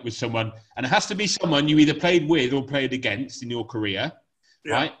 right, with someone. And it has to be someone you either played with or played against in your career,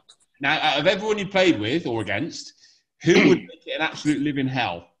 right? Now, out of everyone you played with or against, who would make it an absolute living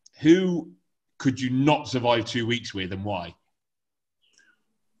hell? Who could you not survive 2 weeks with, and why?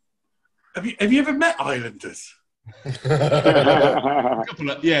 Have you ever met Islanders? We're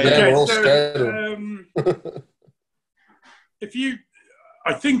all scared.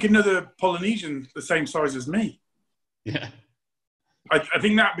 I think another Polynesian the same size as me. Yeah. I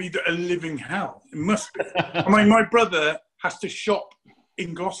think that'd be a living hell. It must be. I mean, my brother has to shop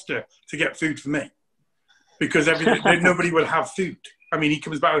in Gloucester to get food for me because nobody will have food. I mean, he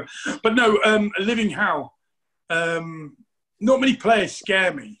comes back. But no, a living hell. Not many players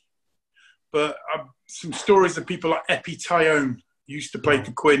scare me, but some stories of people like Epi Tyone used to play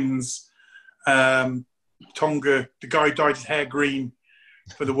for Quins. Tonga, the guy who dyed his hair green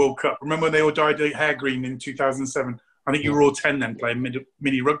for the World Cup. Remember when they all dyed their hair green in 2007? I think you were all 10 then playing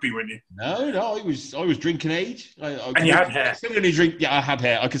mini rugby, weren't you? No, I was drinking age. And you had hair. Still only drink. Yeah, I had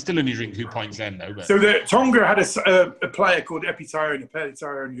hair. I could still only drink 2 pints then, though. But. So Tonga had a player called Epi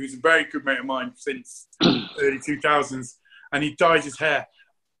Tyone, who's a very good mate of mine since early 2000s, and he dyes his hair.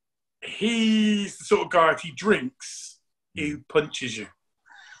 He's the sort of guy, if he drinks, he punches you.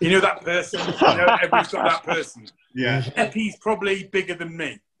 You know that person? Everybody's got that person. Yeah. Epi's probably bigger than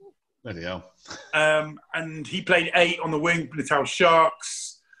me. Bloody hell. And he played 8 on the wing, Natal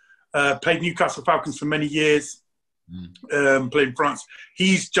Sharks, played Newcastle Falcons for many years, played in France.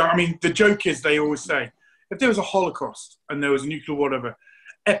 The joke is, they always say, if there was a Holocaust and there was a nuclear whatever,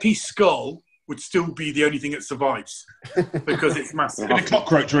 Epi's skull would still be the only thing that survives because it's massive. And a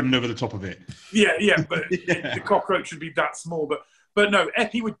cockroach running over the top of it. Yeah, but the cockroach would be that small. But no,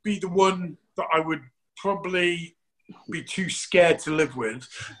 Epi would be the one that I would probably be too scared to live with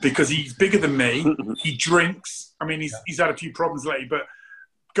because he's bigger than me. He drinks. I mean, he's had a few problems lately, but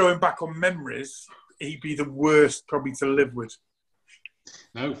going back on memories, he'd be the worst probably to live with.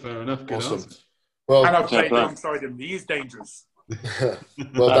 No, fair enough. Good Awesome. answer. Well, and I've played alongside him. He is dangerous.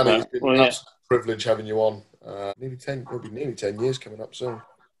 well, Danny, it's been an absolute privilege having you on. It'll be nearly 10 years coming up soon.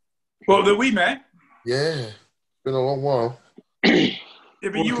 Well, that we met. Yeah, it's been a long while. Yeah,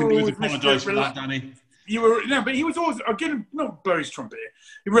 but All you I were can do is always apologise for that, Danny. but he was always, again, not blow his trumpet here,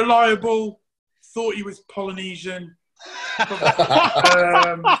 reliable, thought he was Polynesian. But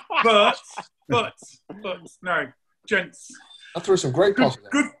no, gents. I threw some great passes.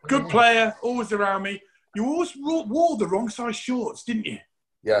 Good player, always around me. You always wore the wrong size shorts, didn't you?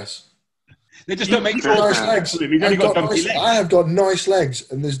 Yes. They just don't make He's got nice legs. He's only got dumpy legs. I have got nice legs,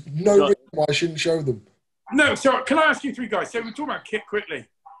 and there's no reason why I shouldn't show them. No, so can I ask you three guys? So we're talking about kit quickly.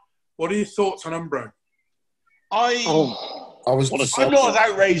 What are your thoughts on Umbro? I'm not as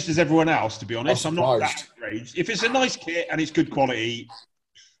outraged as everyone else, to be honest. I'm not that outraged. If it's a nice kit and it's good quality,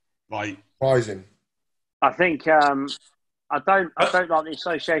 like surprising. I think I don't like the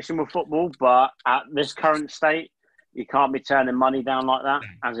association with football, but at this current state, you can't be turning money down like that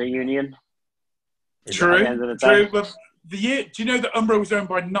as a union. True. But do you know that Umbro was owned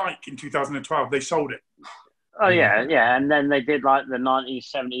by Nike in 2012? They sold it. Oh yeah, and then they did like the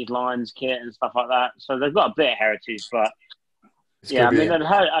 90s, 70s Lions kit and stuff like that. So they've got a bit of heritage, but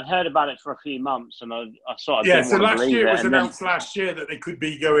I'd heard about it for a few months, and I sort of didn't want to believe it. It was announced last year that they could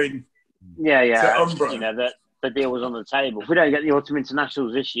be going. To Umbro. You know that the deal was on the table. If we don't get the Autumn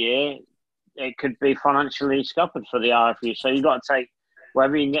Internationals this year, it could be financially scuppered for the RFU. So you've got to take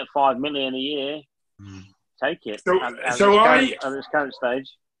whether you can get $5 million a year, take it. At this current stage.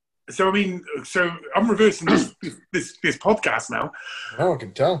 So I'm reversing this podcast now. Oh, I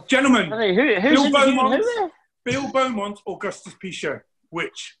can tell, gentlemen. Who's Bill Beaumont or Augustus Pichot?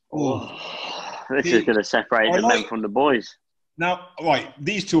 Which? This is going to separate the men from the boys. Now, right,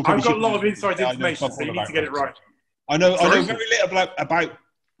 these two. I've got a lot of inside information, so you need to get it right. I know very little about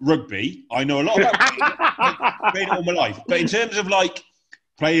rugby. I know a lot about played it all my life. But in terms of like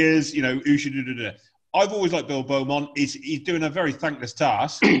players, who should do. I've always liked Bill Beaumont. He's doing a very thankless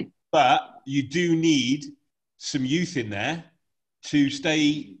task, but you do need some youth in there to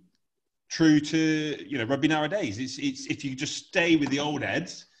stay true to rugby nowadays. It's if you just stay with the old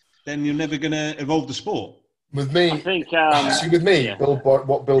heads, then you're never going to evolve the sport. With me, I think,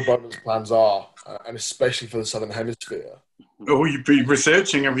 what Bill Beaumont's plans are, and especially for the Southern Hemisphere. Oh, you've been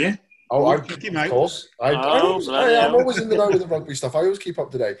researching, have you? Oh, of course. I'm always in the know with the rugby stuff. I always keep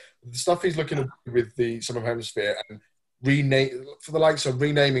up to date. The stuff he's looking at with the Southern Hemisphere and for the likes of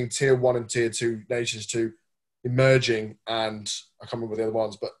renaming Tier 1 and Tier 2 nations to emerging, and I can't remember the other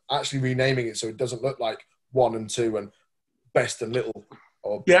ones, but actually renaming it so it doesn't look like 1 and 2 and best and little.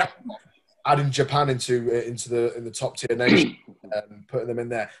 Or adding Japan into the top tier nation and putting them in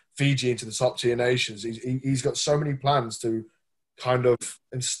there. Fiji into the top tier nations. He's got so many plans to kind of,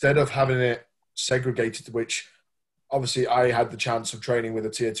 instead of having it segregated, which obviously I had the chance of training with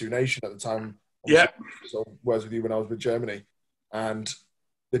a tier 2 nation at the time. So I was with you when I was with Germany. And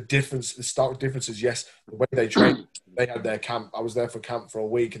the stark difference is, yes, the way they trained, they had their camp. I was there for camp for a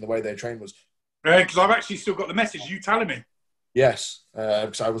week, and the way they trained was... Because I've actually still got the message, you telling me. Yes,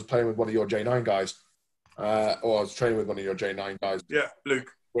 because I was playing with one of your J9 guys. Or I was training with one of your J9 guys. Yeah,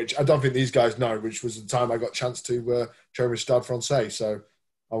 Luke. Which I don't think these guys know, which was the time I got a chance to train with Stade Francais. So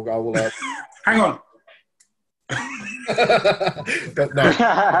I will... Hang on. But no. You've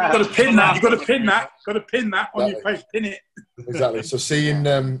got to pin that. You've got to pin that. Got to pin that on your page. Pin it. Exactly. So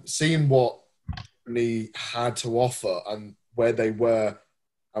seeing what he had to offer and where they were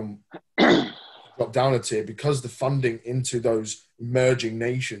and got down a tier, because the funding into those emerging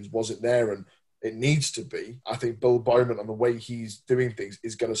nations wasn't there and it needs to be. I think Bill Beaumont and the way he's doing things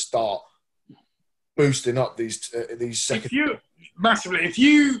is going to start boosting up these second.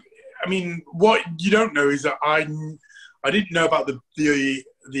 What you don't know is that I didn't know about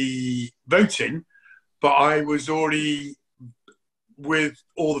the voting, but I was already with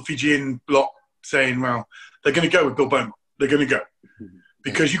all the Fijian lot saying, well, they're going to go with Bill Beaumont. They're going to go.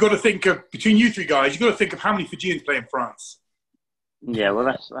 Because you've got to think of, between you three guys, you've got to think of how many Fijians play in France. Yeah, well,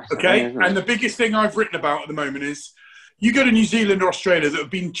 that's okay. And the biggest thing I've written about at the moment is you go to New Zealand or Australia that have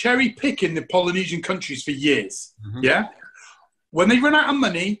been cherry picking the Polynesian countries for years. Mm-hmm. Yeah. When they run out of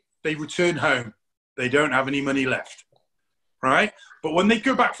money, they return home. They don't have any money left. Right. But when they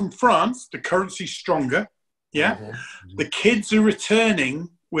go back from France, the currency's stronger. Yeah. The kids are returning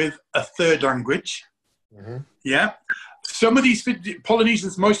with a third language. Yeah. Some of these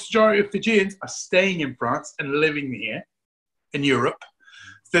Polynesians, most majority of Fijians, are staying in France and living here in Europe.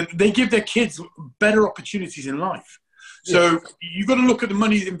 So they give their kids better opportunities in life. So you've got to look at the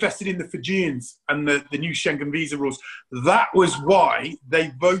money invested in the Fijians and the new Schengen visa rules. That was why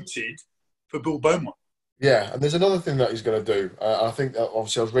they voted for Bill Beaumont. Yeah, and there's another thing that he's going to do. I think,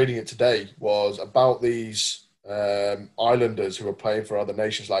 obviously, I was reading it today, was about these islanders who are playing for other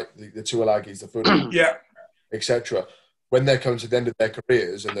nations, like the Tuolagis, the Fudi, etc. When they're coming to the end of their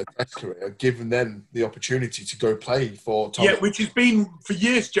careers and their test career, giving them the opportunity to go play for Tom. Yeah, which has been, for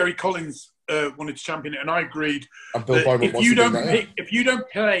years, Jerry Collins wanted to champion it, and I agreed. And Bill Beaumont if you don't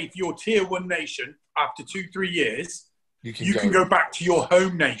play for your Tier 1 nation after 2-3 years, you can go back to your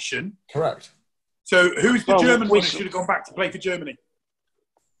home nation. Correct. So who's the German one who should have gone back to play for Germany?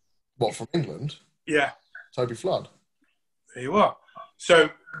 What, from England? Yeah. Toby Flood. There you are. So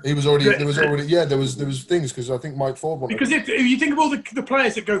he was already. There was things, because I think Mike Ford wanted. Because if you think of all the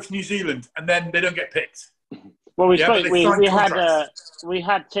players that go to New Zealand and then they don't get picked. Well, we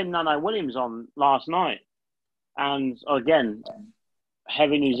had Tim Nano-Williams on last night, and again,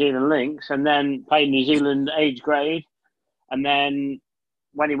 heavy New Zealand links, and then played New Zealand age grade, and then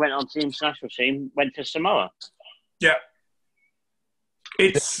when he went on to the international team, went to Samoa. Yeah,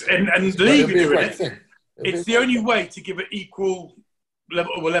 it's and the league are doing it. It's the only way to give it equal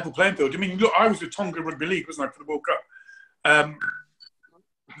level playing field. I mean, look, I was with Tonga Rugby League, wasn't I, for the World Cup?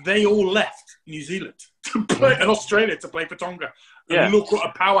 They all left New Zealand to play and Australia to play for Tonga. And look what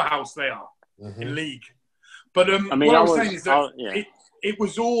a powerhouse they are in league. But what I was saying is that it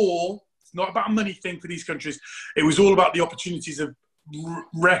was all, it's not about a money thing for these countries. It was all about the opportunities of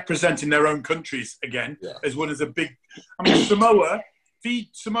representing their own countries again, as well as a big. I mean, Samoa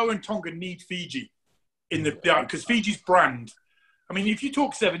and Tonga need Fiji because Fiji's brand. I mean, if you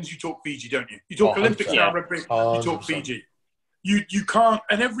talk sevens, you talk Fiji, don't you? You talk Olympic style rugby, you talk Fiji. You can't,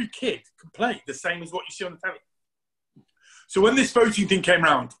 and every kid can play the same as what you see on the telly. So when this voting thing came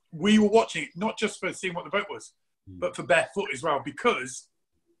around, we were watching it not just for seeing what the vote was, but for barefoot as well, because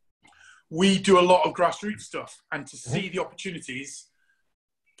we do a lot of grassroots stuff, and to see the opportunities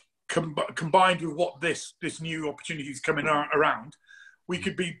combined with what this new opportunity is coming around, we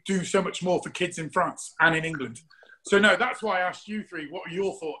could do so much more for kids in France and in England. So no, that's why I asked you three. What are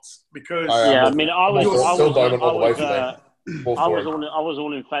your thoughts? Because I was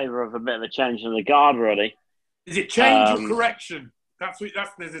all in favour of a bit of a change in the guard, really. Is it change or correction?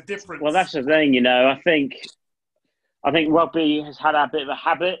 There's a difference. Well, that's the thing, you know. I think rugby has had a bit of a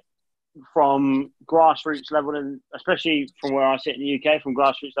habit from grassroots level, and especially from where I sit in the UK, from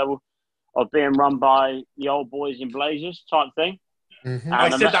grassroots level, of being run by the old boys in blazers type thing. Mm-hmm. I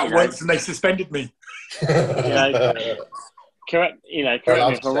said that once, and they suspended me. Correct me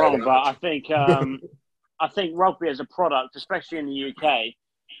if I'm wrong, but I think rugby as a product, especially in the UK,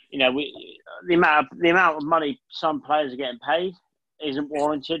 you know, the amount of money some players are getting paid isn't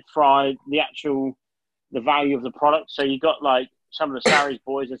warranted for the value of the product. So you got like some of the Sarries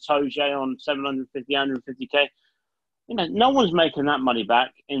boys, the Toje on 750, 150k. You know, no one's making that money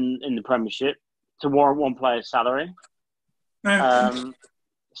back in the Premiership to warrant one player's salary.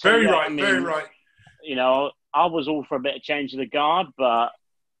 Very right. You know, I was all for a bit of change of the guard, but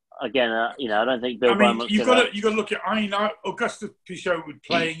again, I don't think Bill Beaumont's you've got to look at. Augusto Pichot was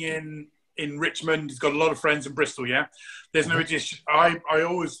playing in Richmond. He's got a lot of friends in Bristol. Yeah, there's no addition. I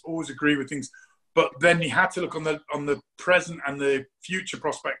always agree with things, but then you had to look on the present and the future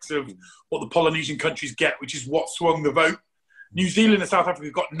prospects of what the Polynesian countries get, which is what swung the vote. New Zealand and South Africa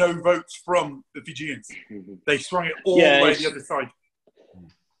got no votes from the Fijians. They swung it all the way the other side.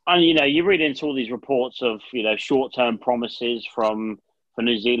 And, you know, you read into all these reports of, you know, short-term promises for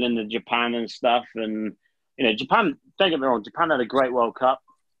New Zealand and Japan and stuff. And, you know, Japan, don't get me wrong, Japan had a great World Cup.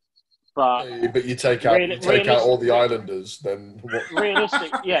 But you take out all the islanders, then what?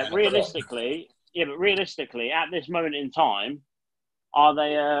 Realistically, at this moment in time, are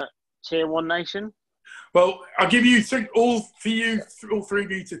they a Tier 1 nation? Well, I'll give you all three of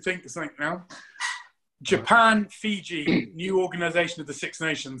you to think something now. Japan, Fiji, new organisation of the Six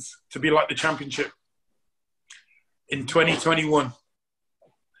Nations to be like the Championship in 2021.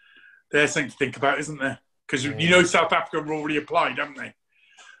 There's something to think about, isn't there? Because you know South Africa have already applied, haven't they?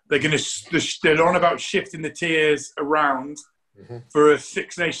 They're on about shifting the tiers around for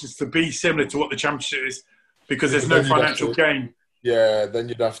Six Nations to be similar to what the Championship is, because there's no financial gain. Yeah, then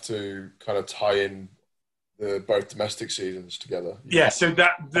you'd have to kind of tie in both domestic seasons together. Yeah, so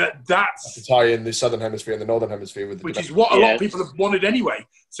that's to tie in the Southern Hemisphere and the Northern Hemisphere with the which is what a lot of people have wanted anyway.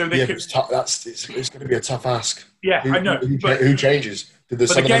 So they could. It's going to be a tough ask. Yeah, I know. Who changes? Did the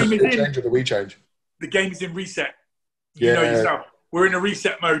Southern Hemisphere change or did we change? The game is in reset. You know yourself. We're in a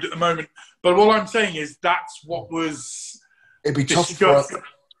reset mode at the moment. But what I'm saying is that's what was. It'd be tough for us.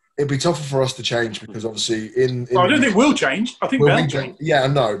 It'd be tougher for us to change because obviously I don't think we'll change. I think they'll change. Yeah, I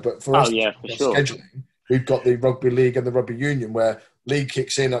know, but for us, for sure. Scheduling, we've got the Rugby League and the Rugby Union where league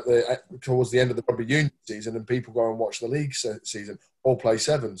kicks in towards the end of the Rugby Union season, and people go and watch the league season or play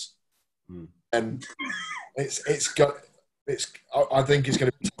sevens, and I think it's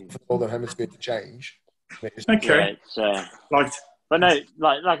going to be tough for the Northern Hemisphere to change. Okay, right. But no,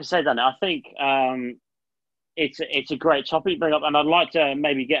 like I said, Dan, I think it's a great topic to bring up, and I'd like to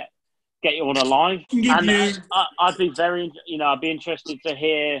maybe get you on a live. I'd be I'd be interested to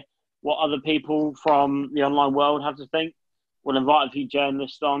hear what other people from the online world have to think. We'll invite a few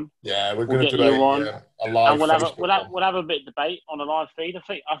journalists on. Yeah, we're going to do a live. And we'll have a bit of debate on a live feed. I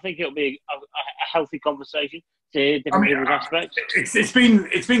think it'll be a healthy conversation to hear different people's aspects.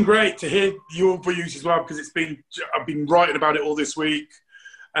 It's been great to hear your views as well, because I've been writing about it all this week,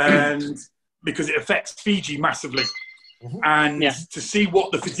 and because it affects Fiji massively, and to see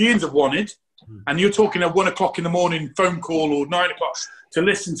what the Fijians have wanted, and you're talking at 1 o'clock in the morning phone call or 9 o'clock to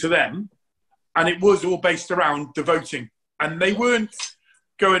listen to them, and it was all based around the voting. And they weren't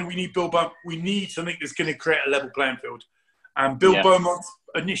going, we need Bill Beaumont, we need something that's going to create a level playing field. And Bill Beaumont's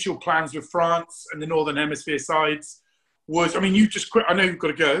initial plans with France and the Northern Hemisphere sides was, I know you've got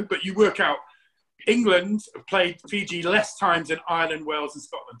to go, but you work out, England have played Fiji less times than Ireland, Wales and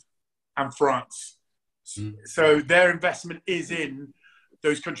Scotland and France. So their investment is in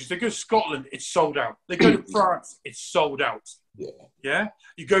those countries. They go to Scotland, it's sold out. They go to France, it's sold out. Yeah.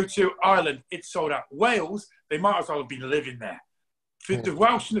 You go to Ireland, it's sold out. Wales, they might as well have been living there. The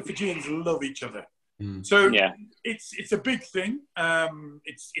Welsh and the Fijians love each other. So it's a big thing.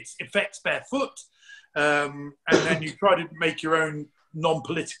 It affects barefoot. And then you try to make your own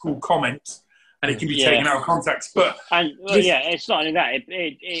non-political comment, and it can be taken out of context. It's not only that.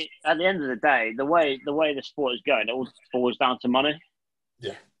 It at the end of the day, the way the sport is going, it all boils down to money.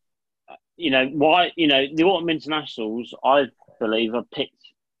 Yeah. The autumn internationals, I believe, are picked.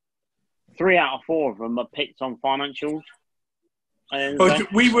 3 out of 4 of them are picked on financials.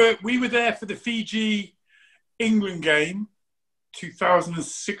 We were there for the Fiji England game,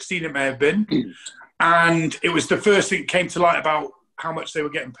 2016 it may have been, and it was the first thing that came to light about how much they were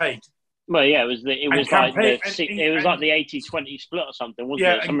getting paid. Well, yeah, it was like the 80-20 split or something, wasn't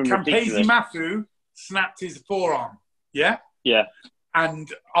it? And Campese Mafu snapped his forearm. Yeah. Yeah.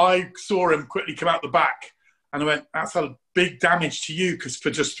 And I saw him quickly come out the back, and I went, "That's a big damage to you, because for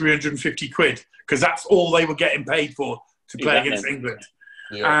just 350 quid, because that's all they were getting paid for to play against England."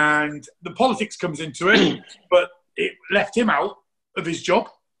 Yeah. And the politics comes into it, but it left him out of his job,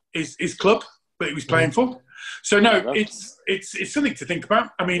 his club that he was playing for. So no, it's something to think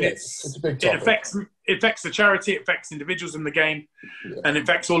about. I mean, it's a big topic. It affects the charity, it affects individuals in the game, and it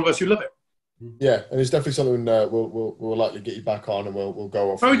affects all of us who love it. Yeah, and it's definitely something we'll likely get you back on, and we'll go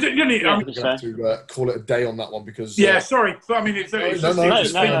off. Oh, you need to call it a day on that one, because sorry. I mean, we've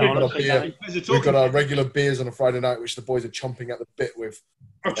got our regular beers on a Friday night, which the boys are chomping at the bit with.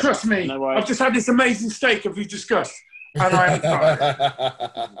 Oh, trust me, I've just had this amazing steak that we discussed, and I am tired.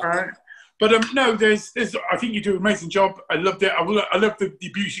 All right, but no, there's. I think you do an amazing job. I loved it. I loved the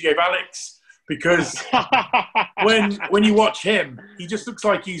abuse you gave Alex, because when you watch him, he just looks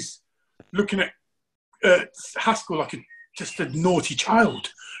like he's looking at Haskell like just a naughty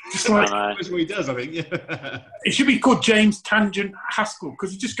child. Just like that's what he does, I think. It should be called James Tangent Haskell,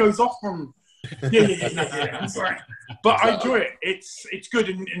 because he just goes off from. Yeah. But I enjoy it. It's good,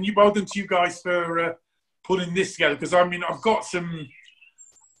 and well done to you guys for putting this together. Because I mean, I've got some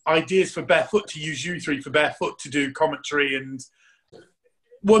ideas for Barefoot, to use you three for Barefoot to do commentary, and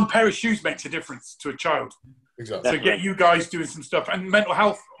one pair of shoes makes a difference to a child. Exactly. So get you guys doing some stuff, and mental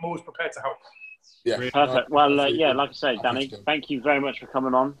health, I'm always prepared to help. Yeah, perfect. Well, like I say, Danny, thank you very much for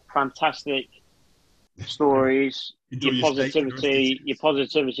coming on. Fantastic stories. Your positivity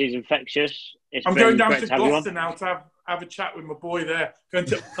is infectious. I'm going down to Gloucester now to have a chat with my boy there. Going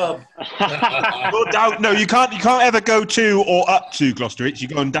to the pub. No, you can't ever go to or up to Gloucester. You're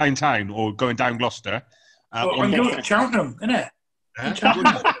going downtown or going down Gloucester. I'm going to Cheltenham, innit?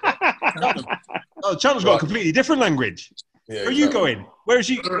 Oh, Cheltenham's got a completely different language. Yeah, Where are you going? Where is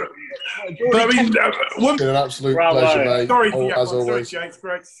you? It's been an absolute pleasure, mate. Sorry, as always. Sorry, it's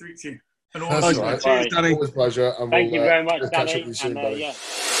great to meet you. And That's right. Cheers, Danny. Always a pleasure. And Thank you very much, we'll Danny. catch up with you soon, buddy.